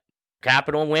 but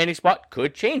capital and landing spot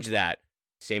could change that.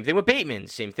 Same thing with Bateman.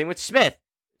 Same thing with Smith.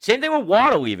 Same thing with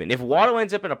Waddle even. If Waddle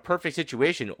ends up in a perfect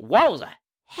situation, Waddle's a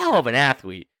hell of an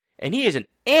athlete, and he is an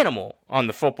animal on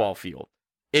the football field.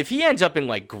 If he ends up in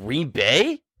like Green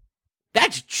Bay,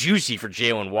 that's juicy for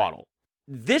Jalen Waddle.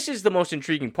 This is the most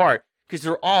intriguing part because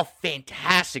they're all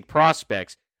fantastic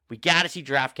prospects. We got to see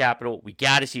draft capital. We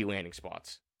got to see landing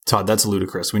spots. Todd, that's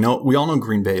ludicrous. We all know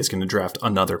Green Bay is going to draft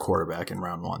another quarterback in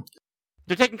round 1.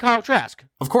 They're taking Kyle Trask.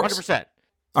 Of course. 100%.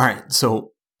 All right,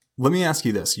 so let me ask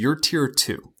you this. Your tier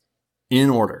 2, in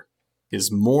order,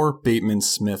 is Moore, Bateman,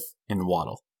 Smith, and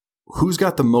Waddle. Who's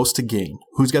got the most to gain?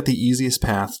 Who's got the easiest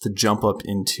path to jump up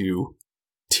into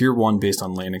tier 1 based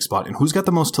on landing spot? And who's got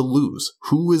the most to lose?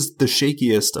 Who is the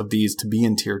shakiest of these to be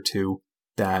in tier 2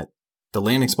 that the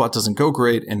landing spot doesn't go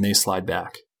great and they slide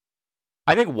back?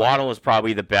 I think Waddle is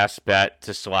probably the best bet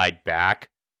to slide back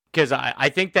because I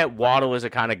think that Waddle is a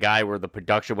kind of guy where the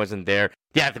production wasn't there.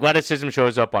 The athleticism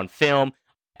shows up on film.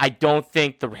 I don't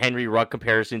think the Henry Rugg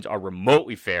comparisons are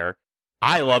remotely fair.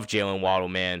 I love Jalen Waddle,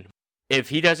 man. If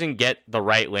he doesn't get the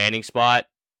right landing spot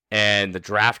and the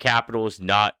draft capital is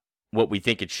not what we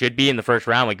think it should be in the first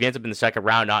round, like he ends up in the second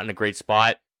round, not in a great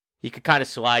spot, he could kind of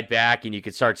slide back and you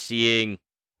could start seeing,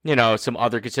 you know, some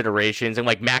other considerations. And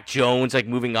like Mac Jones, like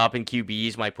moving up in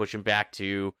QBs might push him back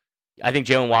too. I think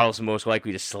Jalen Waddle is the most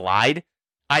likely to slide.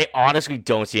 I honestly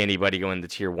don't see anybody going to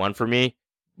tier 1 for me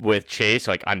with Chase.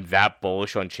 Like I'm that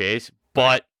bullish on Chase,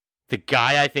 but the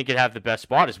guy I think could have the best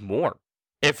spot is Moore.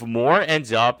 If Moore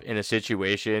ends up in a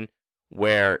situation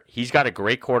where he's got a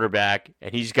great quarterback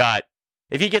and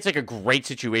if he gets like a great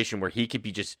situation where he could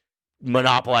be just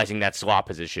monopolizing that slot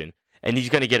position and he's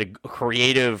going to get a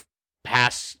creative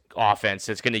pass offense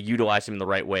that's going to utilize him in the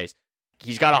right ways,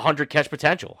 he's got 100 catch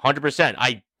potential, 100%.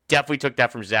 I definitely took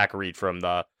that from Zach Reed from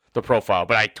the profile,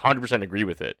 but I 100% agree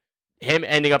with it. Him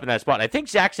ending up in that spot. And I think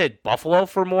Zach said Buffalo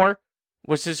for Moore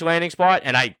was his landing spot,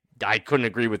 and I couldn't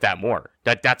agree with that more.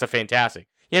 That's a fantastic.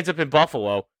 He ends up in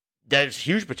Buffalo. There's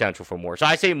huge potential for Moore. So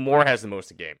I say Moore has the most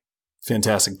to gain.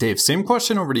 Fantastic. Dave, same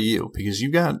question over to you, because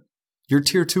you got your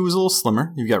tier 2 is a little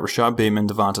slimmer. You've got Rashad Bateman,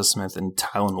 Devonta Smith, and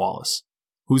Tylan Wallace.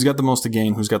 Who's got the most to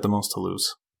gain? Who's got the most to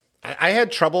lose? I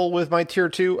had trouble with my tier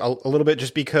 2 a little bit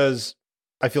just because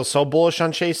I feel so bullish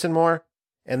on Chase and Moore.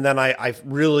 And then I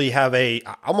really have I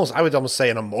would almost say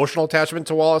an emotional attachment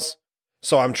to Wallace.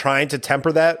 So I'm trying to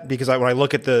temper that because when I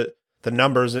look at the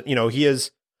numbers, you know, he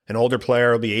is an older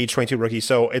player, he'll be age 22 rookie.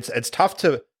 So it's tough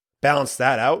to balance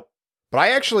that out. But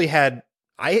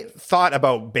I thought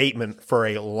about Bateman for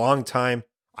a long time.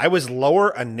 I was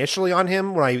lower initially on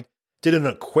him when I did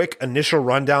a quick initial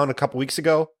rundown a couple weeks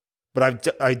ago,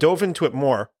 but I dove into it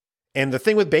more. And the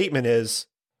thing with Bateman is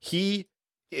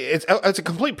it's a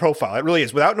complete profile. It really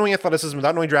is. Without knowing athleticism,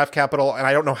 without knowing draft capital, and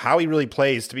I don't know how he really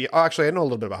plays actually, I know a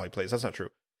little bit about how he plays. That's not true.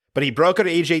 But he broke out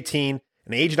at age 18,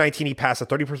 and at age 19, he passed the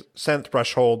 30%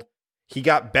 threshold. He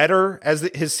got better as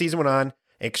his season went on,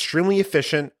 extremely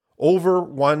efficient, over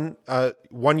 1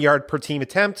 yard per team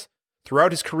attempt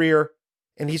throughout his career.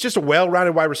 And he's just a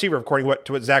well-rounded wide receiver, according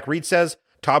to what Zach Reed says.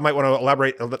 Todd might want to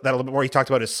elaborate that a little bit more. He talked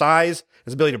about his size,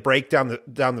 his ability to break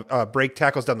break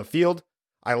tackles down the field.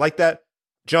 I like that.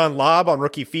 John Lobb on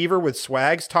Rookie Fever with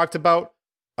Swags talked about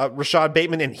Rashad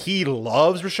Bateman, and he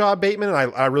loves Rashad Bateman, and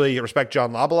I really respect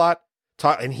John Lobb a lot.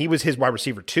 And he was his wide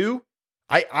receiver too.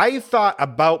 I thought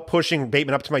about pushing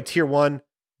Bateman up to my tier 1,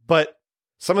 but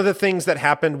some of the things that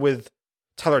happened with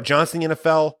Tyler Johnson in the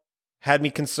NFL had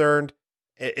me concerned.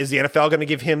 Is the NFL going to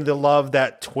give him the love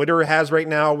that Twitter has right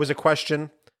now was a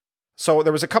question. So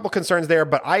there was a couple concerns there,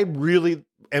 but I really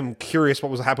am curious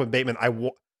what was happening with Bateman. I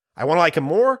want to like him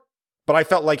more, but I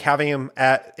felt like having him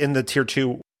in the tier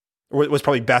 2 was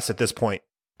probably best at this point.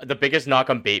 The biggest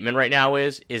knock on Bateman right now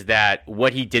is that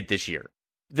what he did this year.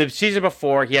 The season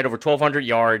before, he had over 1,200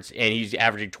 yards, and he's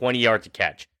averaging 20 yards a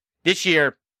catch. This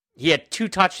year, he had 2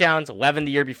 touchdowns, 11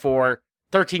 the year before,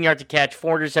 13 yards a catch,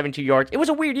 472 yards. It was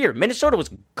a weird year. Minnesota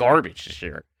was garbage this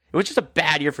year. It was just a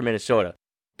bad year for Minnesota.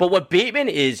 But what Bateman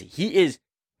is, he is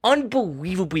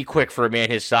unbelievably quick for a man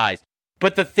his size.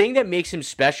 But the thing that makes him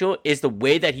special is the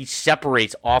way that he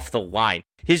separates off the line.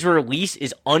 His release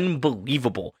is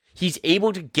unbelievable. He's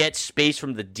able to get space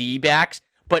from the D-backs,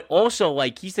 but also,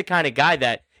 like, he's the kind of guy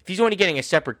that if he's only getting a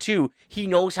separate 2, he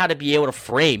knows how to be able to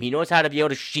frame. He knows how to be able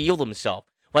to shield himself.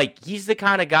 Like, he's the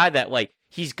kind of guy that, like,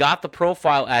 he's got the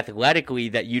profile athletically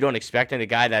that you don't expect in a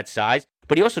guy that size,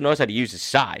 but he also knows how to use his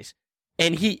size.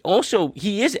 And he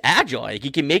is agile. Like, he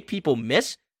can make people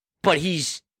miss, but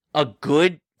he's a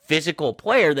good physical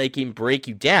player that can break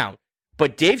you down.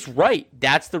 But Dave's right.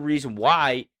 That's the reason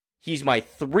why he's my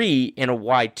 3 in a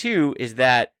wide 2 is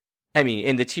that, I mean,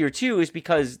 in the tier 2 is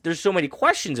because there's so many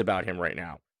questions about him right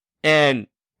now. And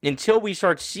until we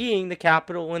start seeing the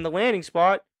capital in the landing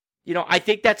spot, you know, I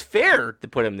think that's fair to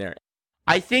put him there.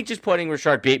 I think just putting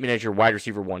Rashard Bateman as your wide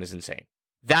receiver 1 is insane.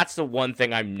 That's the one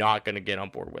thing I'm not going to get on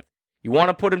board with. You want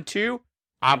to put him 2?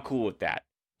 I'm cool with that.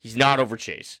 He's not over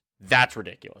Chase. That's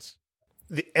ridiculous.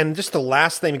 And just the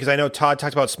last thing, because I know Todd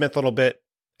talked about Smith a little bit,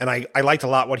 and I liked a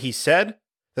lot what he said.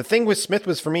 The thing with Smith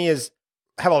was, for me, is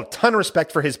I have a ton of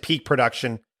respect for his peak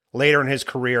production later in his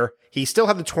career. He still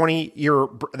had the 20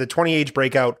 age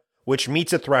breakout, which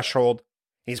meets a threshold.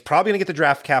 He's probably going to get the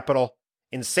draft capital.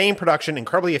 Insane production,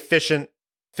 incredibly efficient.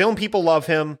 Film people love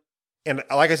him. And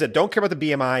like I said, don't care about the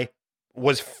BMI.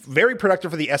 Was very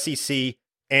productive for the SEC.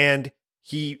 And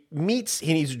he's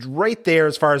right there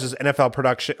as far as his NFL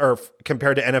production, or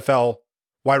compared to NFL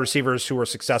wide receivers who are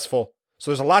successful.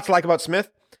 So there's a lot to like about Smith.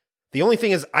 The only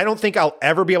thing is, I don't think I'll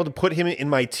ever be able to put him in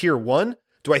my tier 1.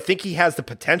 Do I think he has the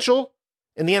potential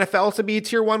in the NFL to be a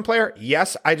tier 1 player?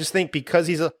 Yes. I just think because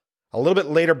he's a little bit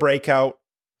later breakout,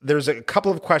 there's a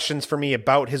couple of questions for me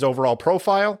about his overall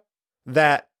profile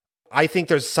that I think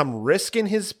there's some risk in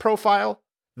his profile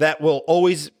that will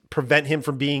always prevent him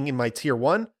from being in my tier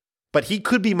 1, but he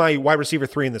could be my wide receiver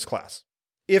 3 in this class.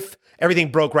 If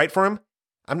everything broke right for him,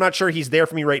 I'm not sure he's there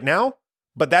for me right now,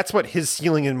 but that's what his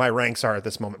ceiling in my ranks are at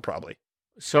this moment, probably.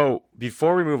 So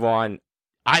before we move on,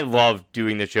 I love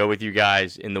doing the show with you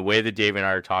guys in the way that Dave and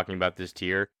I are talking about this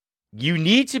tier. You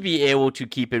need to be able to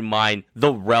keep in mind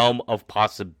the realm of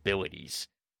possibilities.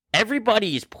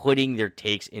 Everybody is putting their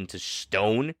takes into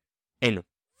stone in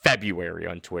February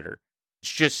on Twitter.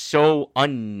 It's just so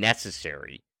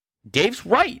unnecessary. Dave's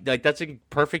right. Like, that's a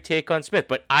perfect take on Smith.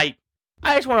 But I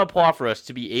just want to applaud for us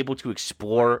to be able to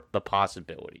explore the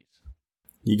possibilities.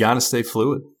 You got to stay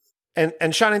fluid.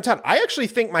 And Sean and Todd, I actually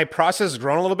think my process has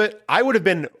grown a little bit. I would have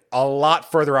been a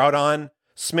lot further out on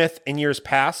Smith in years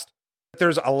past.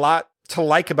 There's a lot to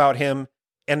like about him,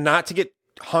 and not to get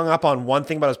hung up on one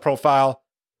thing about his profile.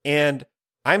 And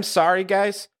I'm sorry,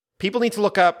 guys. People need to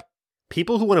look up,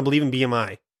 people who want to believe in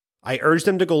BMI, I urge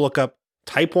them to go look up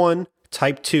type 1,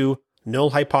 type 2,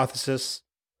 null hypothesis.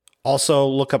 Also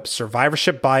look up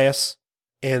survivorship bias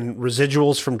and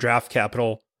residuals from draft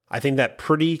capital. I think that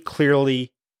pretty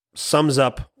clearly sums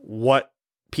up what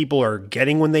people are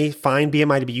getting when they find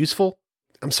BMI to be useful.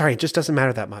 I'm sorry, it just doesn't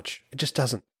matter that much. It just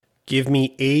doesn't. Give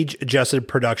me age-adjusted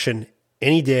production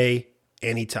any day,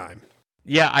 anytime.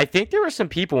 Yeah, I think there were some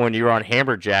people when you were on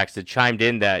Hammerjacks that chimed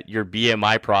in that your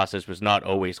BMI process was not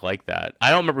always like that. I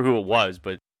don't remember who it was,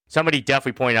 but somebody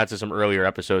definitely pointed out to some earlier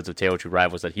episodes of Taylor True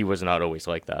Rivals that he was not always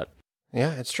like that.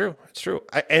 Yeah, it's true. It's true.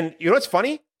 And you know what's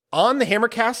funny? On the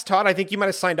Hammercast, Todd, I think you might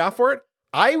have signed off for it.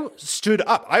 I stood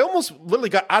up. I almost literally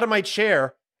got out of my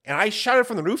chair and I shouted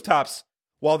from the rooftops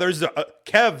while there's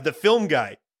Kev, the film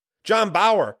guy, John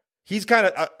Bauer. He's kind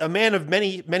of a man of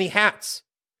many, many hats.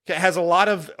 Has a lot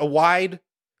of a wide.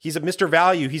 He's a Mr.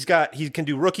 Value. He can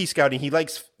do rookie scouting. He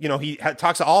likes,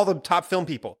 talks to all the top film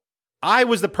people. I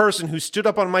was the person who stood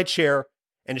up on my chair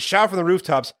and shouted from the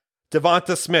rooftops,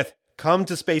 Devonta Smith, come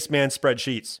to Spaceman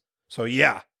spreadsheets. So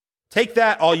yeah, take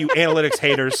that, all you analytics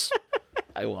haters.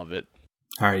 I love it.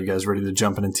 All right, you guys ready to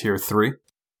jump into tier 3?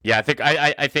 Yeah, I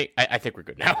think we're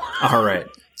good now. All right.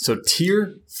 So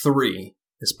tier 3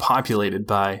 is populated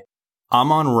by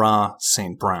Amon-Ra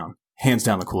St. Brown. Hands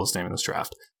down the coolest name in this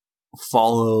draft.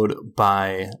 Followed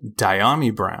by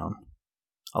Diami Brown,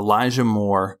 Elijah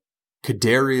Moore,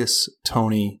 Kadarius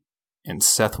Toney, and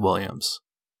Seth Williams.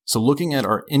 So looking at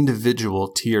our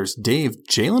individual tiers, Dave,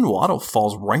 Jalen Waddle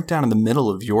falls right down in the middle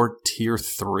of your tier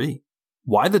 3.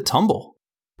 Why the tumble?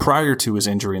 Prior to his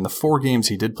injury, in the 4 games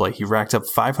he did play, he racked up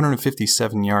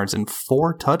 557 yards and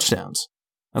 4 touchdowns.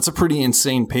 That's a pretty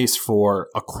insane pace for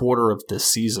a quarter of this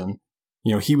season.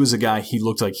 He was a guy, he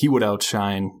looked like he would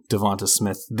outshine Devonta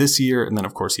Smith this year, and then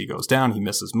of course he goes down, he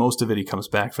misses most of it, he comes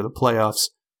back for the playoffs.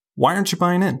 Why aren't you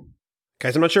buying in?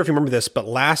 Guys, I'm not sure if you remember this, but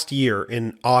last year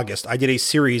in August, I did a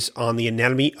series on the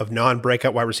anatomy of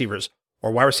non-breakout wide receivers,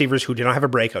 or wide receivers who did not have a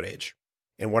breakout age.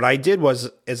 And what I did was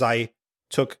I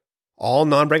took all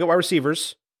non-breakout wide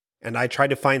receivers, and I tried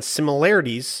to find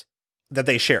similarities that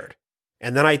they shared.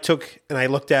 And then I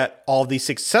looked at all the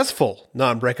successful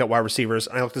non-breakout wide receivers,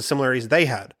 and I looked at the similarities they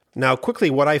had. Now, quickly,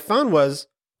 what I found was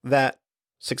that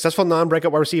successful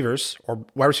non-breakout wide receivers, or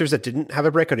wide receivers that didn't have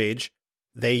a breakout age,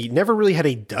 they never really had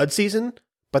a dud season,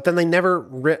 but then they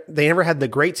never had the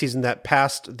great season that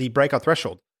passed the breakout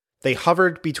threshold. They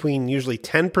hovered between usually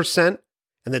 10%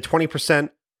 and the 20%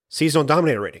 seasonal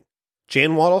dominator rating.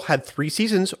 Jalen Waddle had 3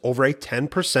 seasons over a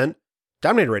 10%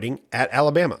 dominator rating at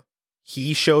Alabama.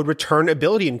 He showed return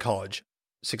ability in college.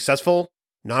 Successful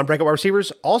non-breakout wide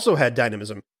receivers also had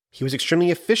dynamism. He was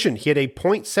extremely efficient. He had a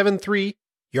 .73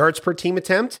 yards per team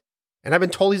attempt, and I've been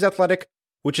told he's athletic,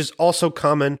 which is also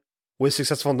common with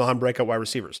successful non-breakout wide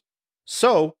receivers.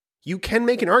 So you can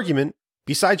make an argument,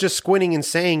 besides just squinting and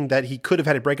saying that he could have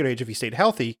had a breakout age if he stayed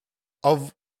healthy,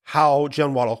 of how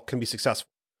Jalen Waddle can be successful.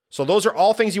 So those are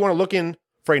all things you want to look in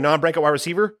for a non-breakout wide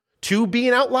receiver to be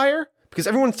an outlier, because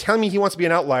everyone's telling me he wants to be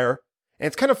an outlier. And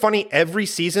it's kind of funny, every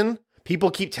season, people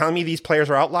keep telling me these players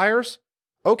are outliers.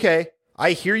 Okay,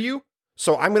 I hear you.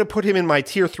 So I'm going to put him in my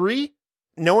tier 3,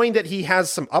 knowing that he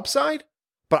has some upside,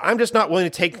 but I'm just not willing to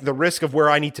take the risk of where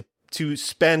I need to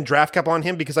spend draft cap on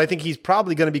him, because I think he's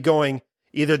probably going to be going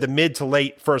either the mid to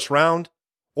late first round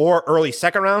or early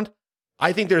second round.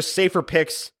 I think there's safer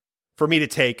picks for me to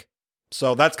take.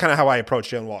 So that's kind of how I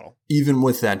approach Jalen Waddle. Even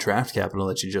with that draft capital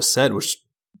that you just said, which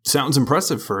sounds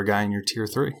impressive for a guy in your tier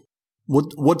 3.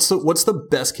 What's the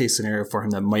best case scenario for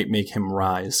him that might make him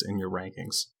rise in your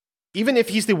rankings? Even if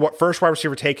he's the first wide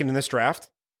receiver taken in this draft,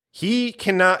 he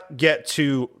cannot get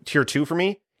to tier 2 for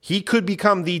me. He could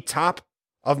become the top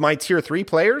of my tier 3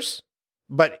 players,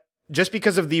 but just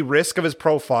because of the risk of his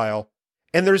profile,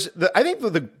 and I think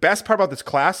the best part about this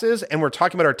class is, and we're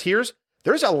talking about our tiers,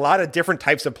 there's a lot of different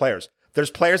types of players.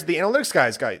 There's players that the analytics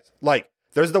guys like.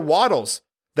 There's the Waddles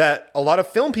that a lot of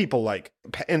film people like.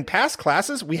 In past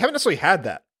classes, we haven't necessarily had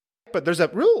that. But there's a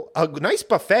nice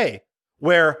buffet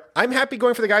where I'm happy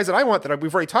going for the guys that I want, that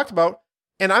we've already talked about,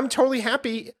 and I'm totally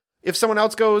happy if someone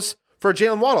else goes for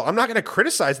Jalen Waddle. I'm not going to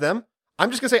criticize them. I'm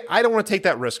just going to say I don't want to take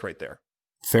that risk right there.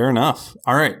 Fair enough.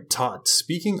 All right, Todd,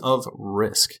 speaking of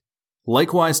risk,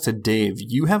 likewise to Dave,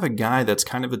 you have a guy that's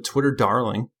kind of a Twitter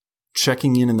darling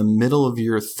checking in the middle of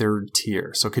your 3rd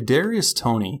tier. So Kadarius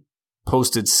Toney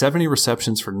posted 70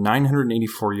 receptions for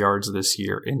 984 yards this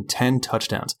year and 10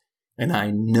 touchdowns. And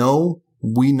I know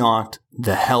we knocked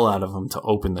the hell out of him to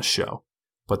open the show.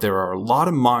 But there are a lot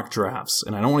of mock drafts,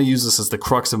 and I don't want to use this as the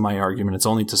crux of my argument, it's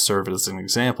only to serve it as an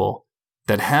example,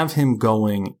 that have him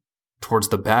going towards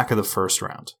the back of the first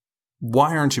round.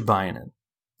 Why aren't you buying it?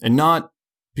 And not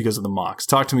because of the mocks.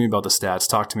 Talk to me about the stats.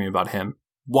 Talk to me about him.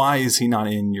 Why is he not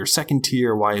in your 2nd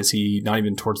tier? Why is he not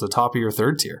even towards the top of your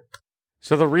 3rd tier?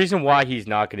 So the reason why he's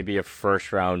not going to be a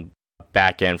first round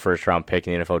pick in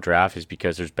the NFL draft is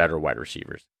because there's better wide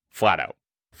receivers. Flat out.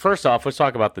 First off, let's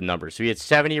talk about the numbers. So he had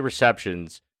 70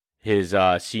 receptions his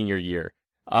senior year.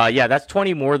 That's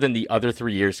 20 more than the other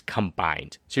 3 years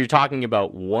combined. So you're talking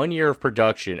about 1 year of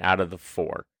production out of the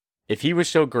 4. If he was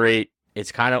so great,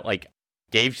 it's kind of like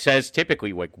Dave says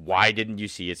typically, like, why didn't you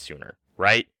see it sooner,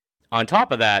 right? On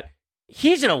top of that,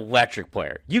 he's an electric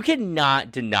player. You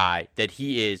cannot deny that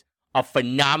he is a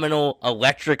phenomenal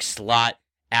electric slot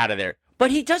out of there.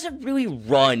 But he doesn't really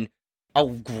run a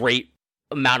great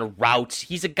amount of routes.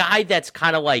 He's a guy that's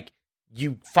kind of like,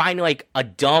 you find like a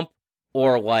dump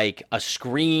or like a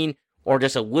screen or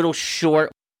just a little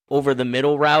short over the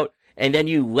middle route, and then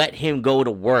you let him go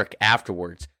to work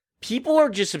afterwards. People are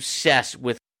just obsessed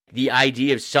with the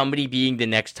idea of somebody being the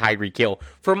next Tyreek Hill.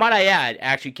 For might I add,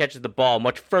 actually catches the ball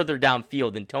much further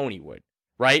downfield than Tony would,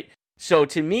 right? So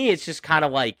to me, it's just kind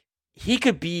of like, he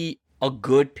could be a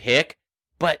good pick,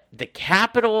 but the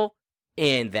capital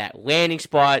and that landing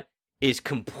spot is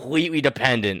completely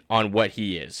dependent on what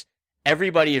he is.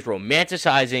 Everybody is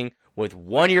romanticizing with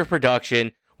 1 year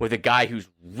production with a guy who's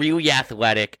really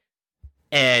athletic,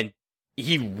 and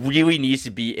he really needs to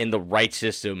be in the right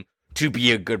system to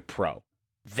be a good pro.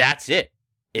 That's it.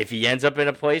 If he ends up in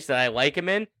a place that I like him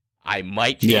in, I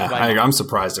might change my mind. I'm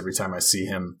surprised every time I see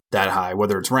him that high,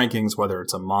 whether it's rankings, whether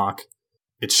it's a mock.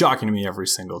 It's shocking to me every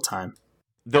single time.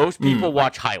 Those people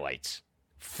watch highlights.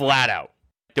 Flat out.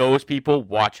 Those people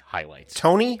watch highlights.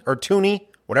 Tony or Tooney,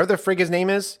 whatever the frig his name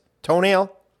is,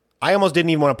 Toenail, I almost didn't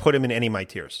even want to put him in any of my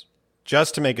tiers.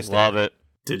 Just to make a statement. Love it.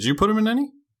 Did you put him in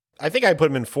any? I think I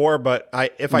put him in 4, but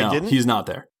if I didn't... he's not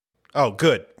there. Oh,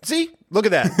 good. See? Look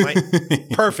at that.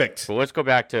 Perfect. Well, let's go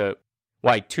back to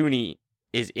why Tooney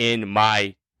is in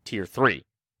my tier 3.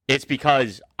 It's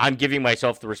because I'm giving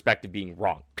myself the respect of being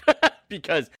wrong.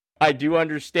 Because I do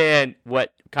understand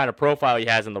what kind of profile he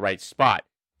has in the right spot.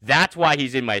 That's why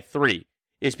he's in my 3.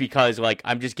 Is because, like,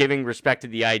 I'm just giving respect to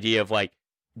the idea of, like,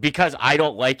 because I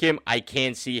don't like him, I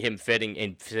can see him fitting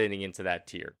into that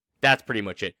tier. That's pretty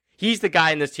much it. He's the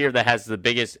guy in this tier that has the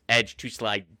biggest edge to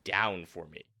slide down for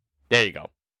me. There you go.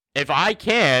 If I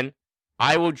can,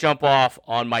 I will jump off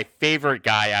on my favorite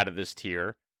guy out of this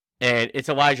tier, and it's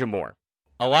Elijah Moore.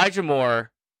 Elijah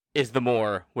Moore is the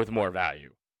Moore with more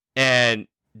value. And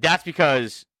that's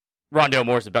because Rondale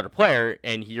Moore's a better player,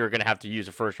 and you're going to have to use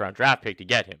a first-round draft pick to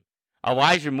get him.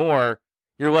 Elijah Moore,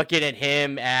 you're looking at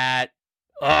him at,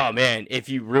 oh man, if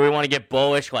you really want to get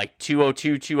bullish, like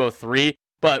 202, 203.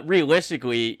 But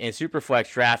realistically, in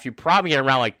Superflex draft, you probably get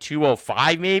around like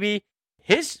 205 maybe.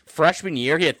 His freshman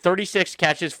year, he had 36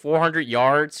 catches, 400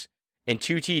 yards, and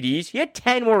 2 TDs. He had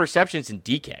 10 more receptions than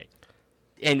DK.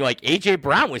 And like A.J.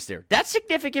 Brown was there. That's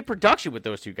significant production with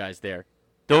those two guys there.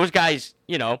 Those guys,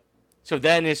 So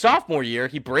then in his sophomore year,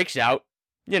 he breaks out,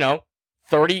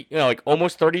 30, like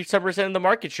almost 37% of the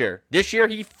market share. This year,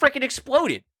 he freaking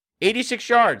exploded. 86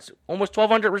 yards, almost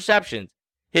 1,200 receptions.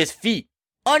 His feet,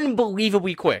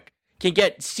 unbelievably quick. Can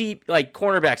get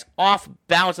cornerbacks off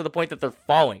balance to the point that they're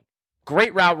falling.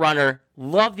 Great route runner.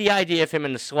 Love the idea of him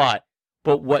in the slot.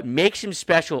 But what makes him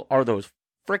special are those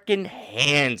freaking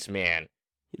hands, man.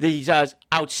 He has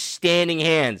outstanding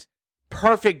hands.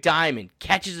 Perfect diamond.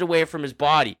 Catches away from his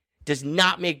body. Does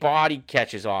not make body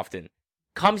catches often.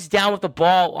 Comes down with the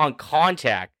ball on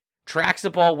contact. Tracks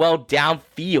the ball well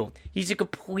downfield. He's a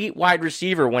complete wide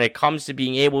receiver when it comes to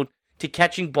being able to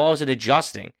catching balls and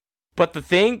adjusting. But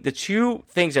the two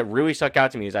things that really stuck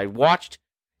out to me is I watched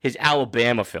his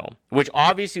Alabama film, which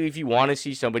obviously if you want to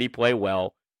see somebody play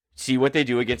well, see what they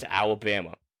do against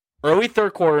Alabama. Early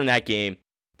third quarter in that game,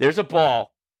 there's a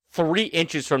ball 3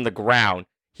 inches from the ground.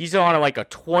 He's on like a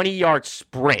 20-yard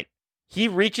sprint. He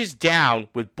reaches down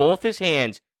with both his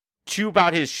hands to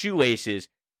about his shoelaces,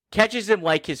 catches him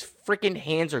like his freaking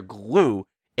hands are glue,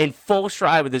 in full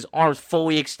stride with his arms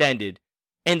fully extended,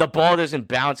 and the ball doesn't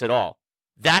bounce at all.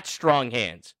 That's strong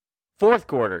hands. Fourth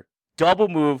quarter, double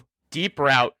move, deep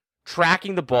route,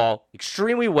 tracking the ball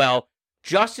extremely well,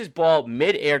 just his ball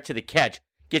midair to the catch,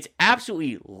 gets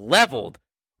absolutely leveled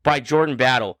by Jordan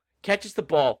Battle, catches the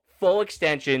ball, full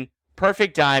extension,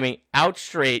 perfect timing, out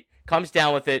straight, comes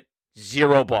down with it,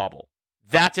 zero bobble.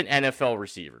 That's an NFL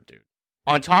receiver, dude.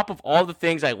 On top of all the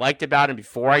things I liked about him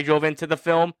before I drove into the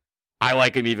film, I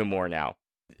like him even more now.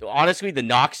 Honestly, the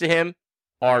knocks to him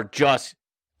are just,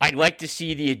 I'd like to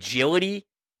see the agility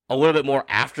a little bit more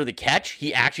after the catch.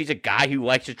 He actually is a guy who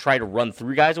likes to try to run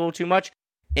through guys a little too much.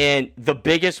 And the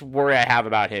biggest worry I have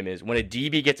about him is when a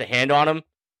DB gets a hand on him,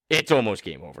 it's almost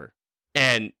game over.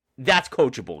 And that's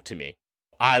coachable to me.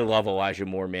 I love Elijah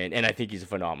Moore, man, and I think he's a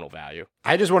phenomenal value.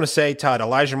 I just want to say, Todd,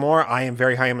 Elijah Moore, I am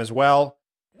very high on him as well.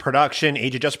 Production,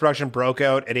 age-adjusted production, broke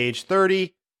out at age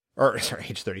 30.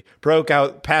 Broke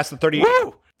out past the 30,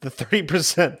 Woo! the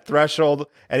 30% threshold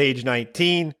at age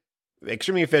 19.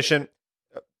 Extremely efficient,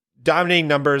 dominating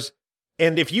numbers.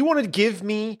 And if you want to give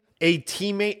me a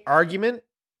teammate argument,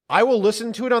 I will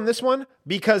listen to it on this one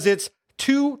because it's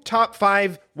 2 top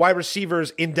 5 wide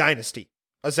receivers in Dynasty,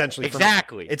 essentially.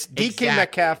 Exactly. It's DK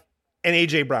Metcalf and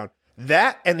AJ Brown.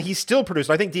 That, and he's still produced.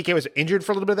 I think DK was injured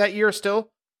for a little bit of that year still.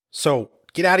 So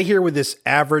get out of here with this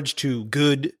average to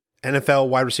good NFL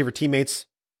wide receiver teammates.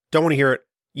 Don't want to hear it.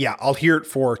 Yeah, I'll hear it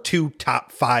for 2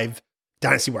 top 5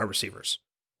 Dynasty wide receivers.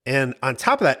 And on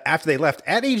top of that, after they left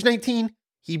at age 19,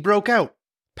 he broke out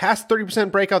past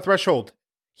 30% breakout threshold.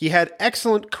 He had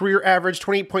excellent career average,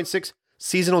 28.6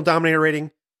 seasonal dominator rating,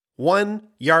 1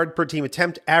 yard per team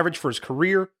attempt average for his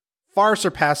career, far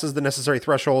surpasses the necessary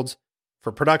thresholds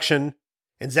for production.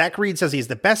 And Zach Reed says he's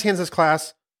the best hands in his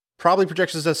class, probably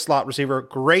projects as a slot receiver,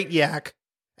 great yak,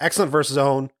 excellent versus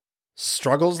zone,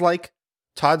 struggles like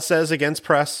Todd says against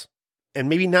press, and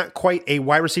maybe not quite a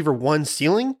wide receiver 1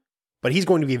 ceiling, but he's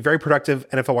going to be a very productive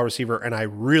NFL wide receiver, and I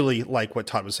really like what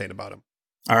Todd was saying about him.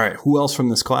 All right, who else from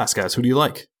this class, guys? Who do you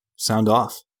like? Sound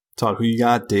off. Todd, who you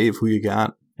got? Dave, who you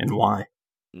got? And why?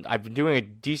 I've been doing a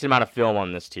decent amount of film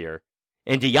on this tier,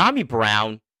 and De'Ami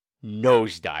Brown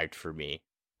nosedived for me.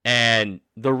 And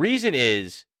the reason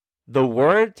is, the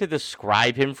word to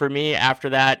describe him for me after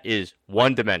that is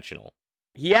one-dimensional.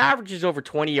 He averages over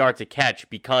 20 yards a catch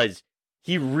because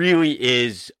he really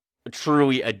is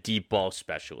truly a deep ball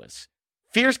specialist.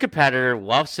 Fierce competitor,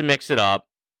 loves to mix it up.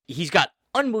 He's got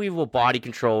unbelievable body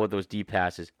control with those deep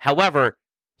passes. However,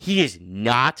 he is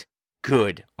not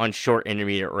good on short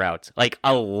intermediate routes. Like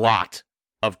a lot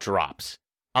of drops.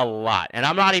 A lot. And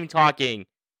I'm not even talking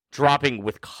dropping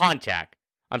with contact.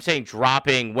 I'm saying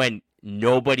dropping when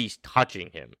nobody's touching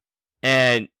him.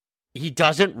 And he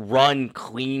doesn't run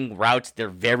clean routes. They're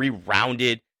very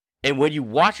rounded. And when you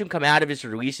watch him come out of his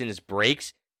release and his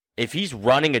breaks, if he's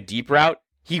running a deep route,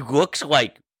 he looks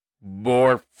like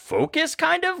more focus,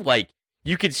 kind of. Like,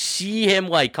 you could see him,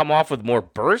 like, come off with more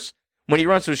bursts. When he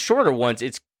runs those shorter ones,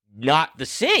 it's not the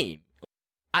same.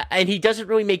 And he doesn't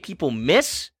really make people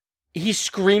miss. He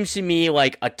screams to me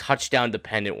like a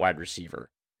touchdown-dependent wide receiver.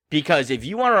 Because if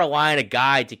you want to rely on a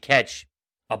guy to catch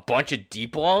a bunch of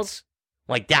deep balls,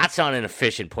 like, that's not an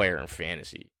efficient player in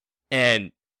fantasy.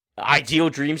 And ideal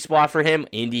dream spot for him,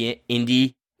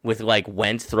 Indy with, like,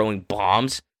 Wentz throwing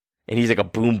bombs, and he's like a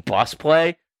boom-bust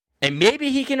play. And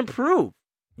maybe he can improve.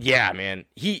 Yeah, man.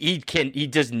 He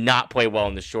does not play well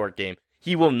in the short game.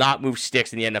 He will not move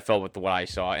sticks in the NFL with what I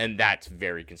saw, and that's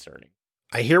very concerning.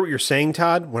 I hear what you're saying,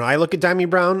 Todd. When I look at Dimey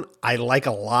Brown, I like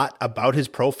a lot about his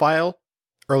profile.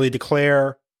 Early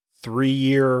declare,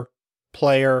 3-year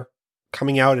player,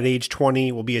 coming out at age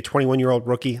 20, will be a 21-year-old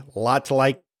rookie. A lot to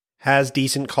like. Has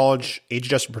decent college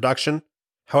age-adjusted production.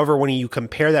 However, when you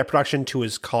compare that production to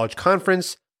his college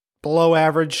conference, below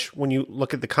average when you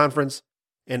look at the conference,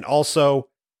 and also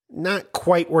not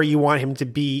quite where you want him to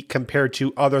be compared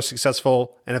to other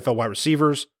successful NFL wide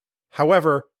receivers.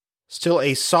 However, still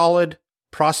a solid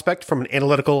prospect from an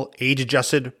analytical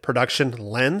age-adjusted production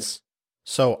lens.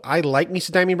 So I like me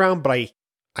some Dimey Brown, but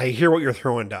I hear what you're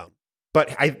throwing down.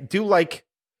 But I do like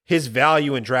his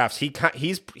value in drafts.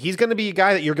 He's going to be a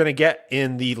guy that you're going to get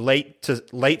in the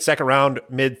late second round,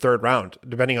 mid third round,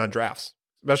 depending on drafts,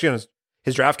 especially on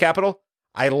his draft capital.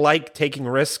 I like taking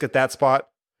risk at that spot,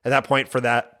 at that point for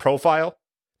that profile.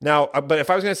 Now, but if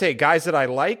I was going to say guys that I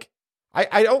like,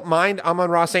 I don't mind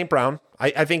Amon-Ra St. Brown.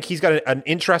 I think he's got an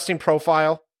interesting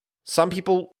profile. Some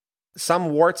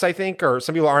warts, I think, or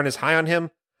some people aren't as high on him.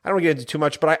 I don't want to get into too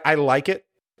much, but I like it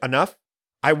enough.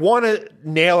 I want to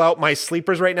nail out my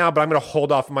sleepers right now, but I'm going to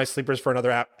hold off on my sleepers for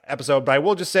another episode. But I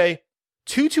will just say,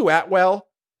 Tutu Atwell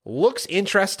looks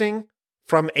interesting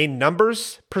from a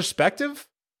numbers perspective.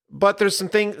 But there's some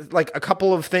things, like a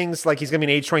couple of things, like he's going to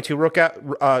be an age 22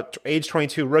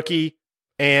 rookie,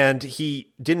 and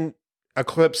he didn't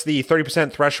eclipse the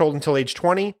 30% threshold until age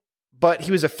 20. But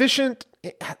he was efficient.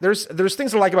 There's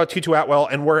things I like about Tutu Atwell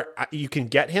and where you can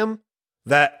get him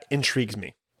that intrigues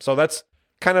me. So that's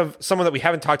kind of someone that we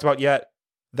haven't talked about yet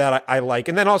that I like.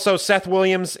 And then also Seth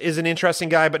Williams is an interesting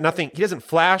guy, but he doesn't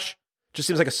flash. Just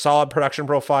seems like a solid production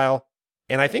profile.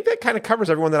 And I think that kind of covers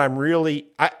everyone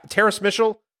that Terrace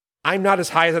Mitchell, I'm not as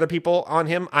high as other people on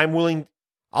him.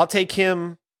 I'll take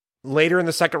him later in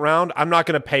the second round. I'm not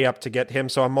going to pay up to get him,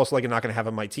 so I'm most likely not going to have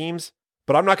him on my teams.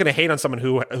 But I'm not going to hate on someone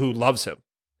who loves him.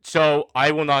 So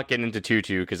I will not get into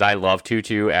Tutu because I love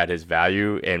Tutu at his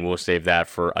value, and we'll save that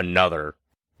for another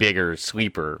bigger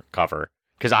sleeper cover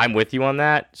because I'm with you on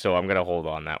that, so I'm going to hold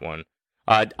on that one.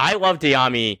 I love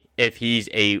Diami if he's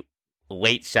a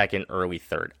late second, early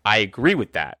third. I agree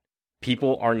with that.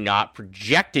 People are not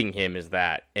projecting him as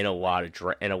that in a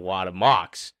lot of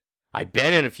mocks. I've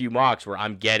been in a few mocks where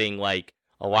I'm getting like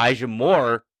Elijah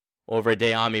Moore over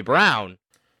Diami Brown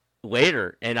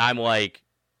later, and I'm like,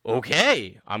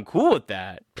 okay, I'm cool with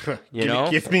that.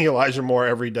 Give me Elijah Moore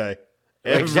every day.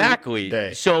 Exactly.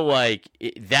 Day. So like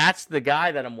that's the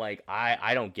guy that I'm like,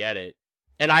 I don't get it.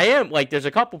 And I am like, there's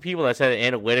a couple people that said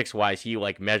analytics wise he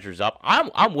like measures up.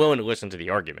 I'm willing to listen to the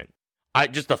argument.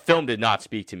 The film did not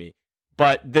speak to me.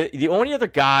 But the only other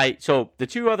guy, so the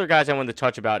two other guys I wanted to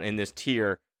touch about in this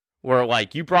tier were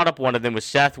like, you brought up one of them was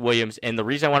Seth Williams. And the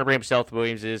reason I want to bring up Seth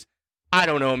Williams is, I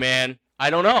don't know, man.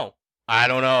 I don't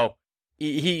know.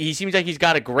 He seems like he's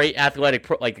got a great athletic,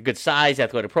 a good size,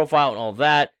 athletic profile and all of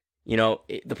that.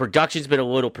 The production's been a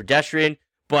little pedestrian,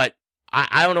 but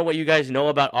I don't know what you guys know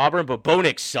about Auburn, but Bo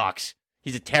Nix sucks.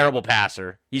 He's a terrible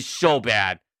passer. He's so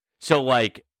bad. So,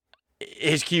 like,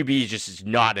 his QB is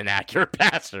not an accurate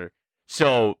passer.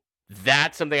 So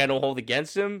that's something I don't hold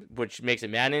against him, which makes it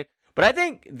maddening. But I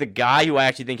think the guy who I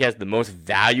actually think has the most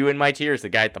value in my tier is the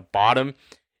guy at the bottom,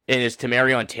 and is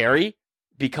Tamarion Terry,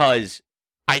 because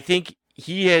I think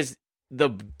he has the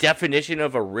definition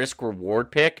of a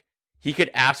risk-reward pick. He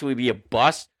could absolutely be a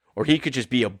bust, or he could just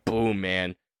be a boom,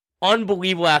 man.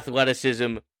 Unbelievable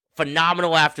athleticism,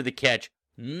 phenomenal after the catch,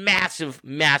 massive,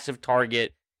 massive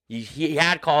target. He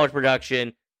had college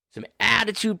production, some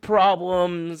attitude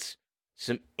problems,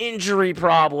 some injury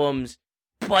problems,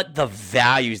 but the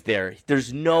value's there.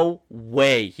 There's no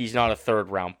way he's not a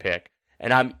third-round pick,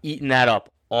 and I'm eating that up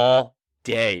all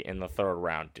day in the third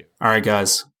round, dude. All right,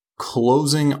 guys.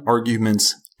 Closing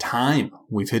arguments time.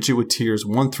 We've hit you with tiers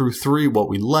 1 through 3, what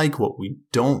we like, what we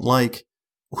don't like.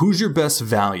 Who's your best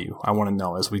value? I want to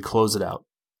know as we close it out.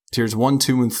 Tiers 1,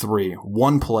 2, and 3.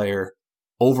 One player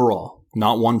overall,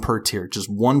 not one per tier, just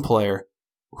one player.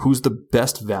 Who's the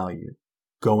best value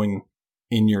going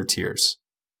in your tiers?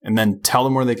 And then tell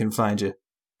them where they can find you.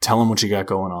 Tell them what you got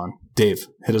going on. Dave,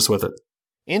 hit us with it.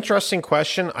 Interesting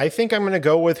question. I think I'm going to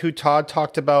go with who Todd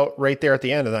talked about right there at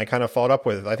the end, and I kind of followed up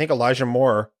with. I think Elijah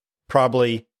Moore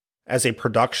probably as a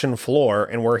production floor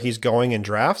and where he's going in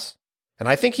drafts. And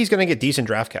I think he's going to get decent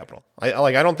draft capital. I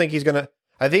think he's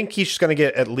just going to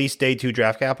get at least day 2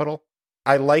 draft capital.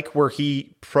 I like where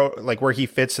he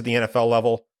fits at the NFL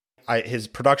level. His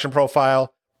production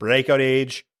profile, breakout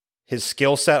age, his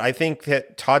skill set. I think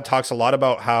that Todd talks a lot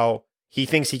about how he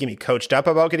thinks he can be coached up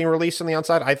about getting released on the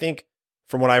outside. I think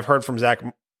from what I've heard from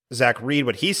Zach Reed,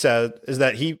 what he said is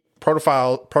that he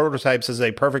prototypes as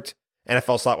a perfect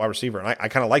NFL slot wide receiver. And I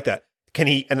kind of like that.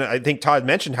 And I think Todd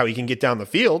mentioned how he can get down the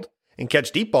field and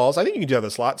catch deep balls. I think you can do that in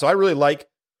the slot. So I really like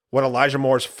what Elijah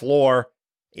Moore's floor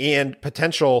and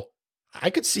potential. I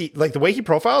could see, like, the way he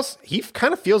profiles, he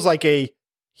kind of feels like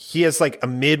he has like a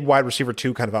mid wide receiver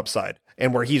 2 kind of upside.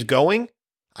 And where he's going,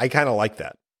 I kind of like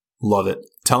that. Love it.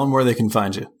 Tell them where they can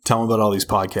find you. Tell them about all these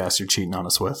podcasts you're cheating on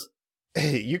us with.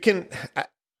 You can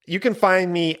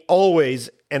find me always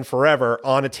and forever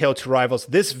on A Tale of Two Rivals,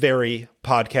 this very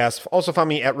podcast. Also find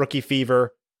me at Rookie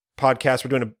Fever podcast. We're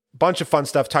doing a bunch of fun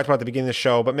stuff, talked about at the beginning of the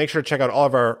show, but make sure to check out all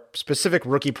of our specific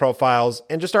rookie profiles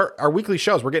and just our weekly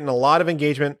shows. We're getting a lot of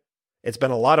engagement. It's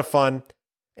been a lot of fun.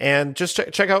 And just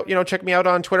check me out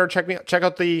on Twitter. Check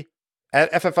out the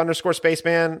at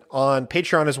FF_Spaceman on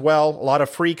Patreon as well. A lot of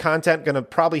free content. Going to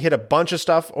probably hit a bunch of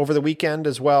stuff over the weekend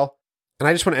as well. And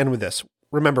I just want to end with this.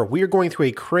 Remember, we are going through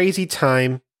a crazy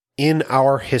time in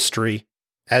our history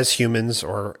as humans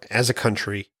or as a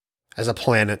country, as a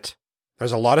planet.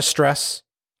 There's a lot of stress.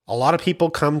 A lot of people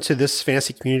come to this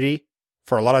fantasy community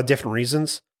for a lot of different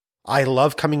reasons. I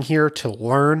love coming here to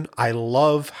learn. I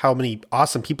love how many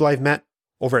awesome people I've met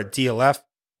over at DLF,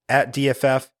 at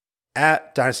DFF,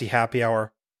 at Dynasty Happy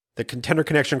Hour, the Contender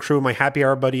Connection crew, my happy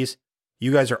hour buddies.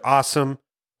 You guys are awesome.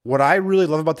 What I really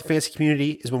love about the fantasy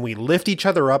community is when we lift each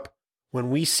other up, when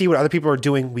we see what other people are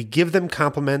doing, we give them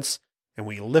compliments and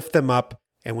we lift them up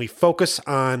and we focus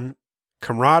on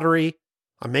camaraderie,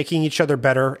 on making each other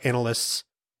better analysts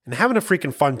and having a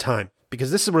freaking fun time,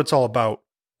 because this is what it's all about.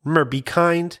 Remember, be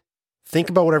kind, think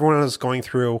about what everyone else is going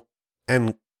through,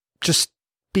 and just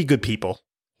be good people.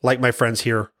 Like my friends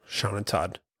here, Sean and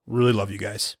Todd. Really love you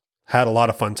guys. Had a lot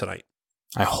of fun tonight.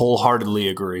 I wholeheartedly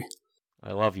agree.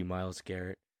 I love you, Myles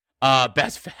Garrett.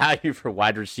 Best value for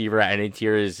wide receiver at any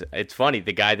tier is, it's funny,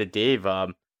 the guy that Dave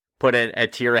put a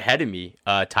tier ahead of me,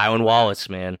 Tylan Wallace,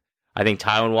 man. I think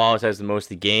Tylan Wallace has the most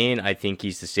to gain. I think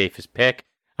he's the safest pick.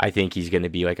 I think he's going to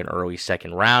be like an early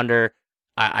second rounder.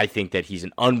 I think that he's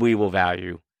an unbelievable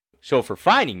value. So for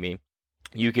finding me,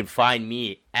 you can find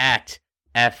me at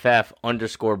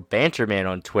FF_Banterman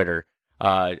on Twitter.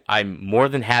 I'm more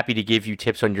than happy to give you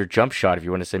tips on your jump shot if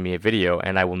you want to send me a video,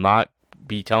 and I will not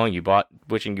be telling you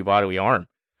wishing you bodily harm.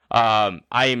 I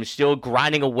am still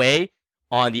grinding away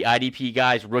on the IDP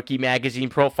Guys rookie magazine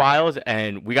profiles,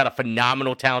 and we got a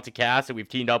phenomenal talented cast that we've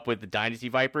teamed up with the Dynasty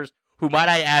Vipers, who, might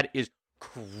I add, is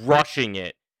crushing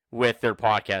it with their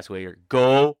podcast later.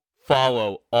 Go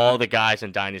follow all the guys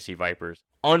in Dynasty Vipers.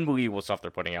 Unbelievable stuff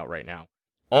they're putting out right now.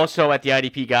 Also at the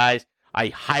IDP Guys, I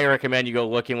highly recommend you go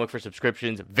look for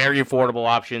subscriptions. Very affordable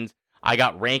options. I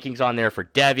got rankings on there for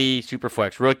Devy,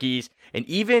 Superflex rookies, and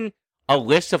even a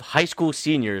list of high school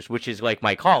seniors, which is like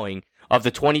my calling, of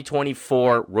the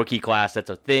 2024 rookie class. That's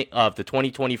a thing of the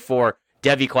 2024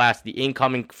 Devy class, the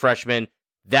incoming freshmen.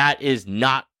 That is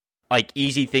not like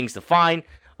easy things to find.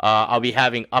 I'll be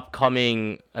having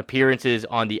upcoming appearances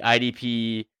on the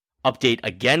IDP update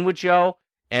again with Joe,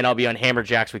 and I'll be on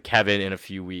Hammerjacks with Kevin in a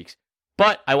few weeks.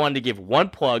 But I wanted to give one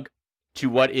plug to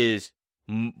what is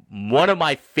one of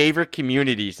my favorite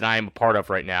communities that I am a part of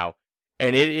right now,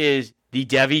 and it is the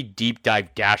Devy Deep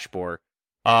Dive Dashboard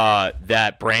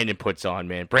that Brandon puts on,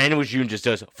 man. Brandon Wajun just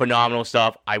does phenomenal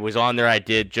stuff. I was on there. I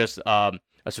did just a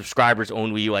subscribers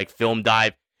only like film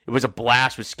dive. It was a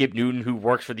blast with Skip Newton, who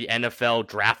works for the NFL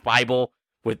Draft Bible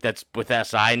with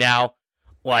SI now.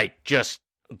 Like, just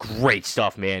great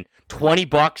stuff, man.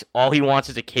 $20. All he wants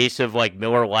is a case of like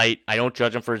Miller Lite. I don't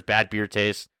judge him for his bad beer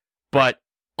taste, but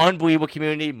unbelievable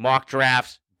community, mock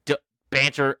drafts,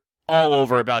 banter all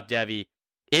over about Devy.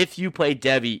 If you play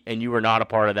Devy and you are not a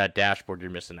part of that dashboard, you're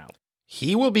missing out.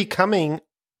 He will be coming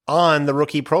on the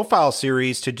Rookie Profile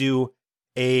series to do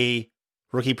a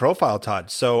rookie profile, Todd.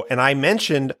 So, and I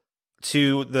mentioned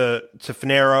to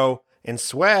Finero and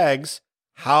Swags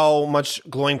how much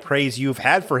glowing praise you've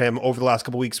had for him over the last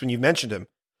couple weeks when you've mentioned him.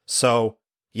 So,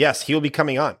 yes, he'll be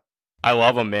coming on. I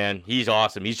love him, man. He's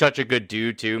awesome. He's such a good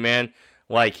dude too, man.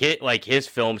 Like his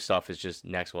film stuff is just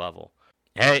next level.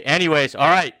 Hey, anyways, all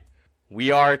right. We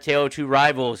are Tale of Two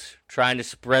Rivals, trying to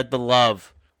spread the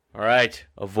love All right.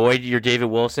 Avoid your David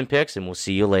Wilson picks, and we'll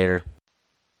see you later.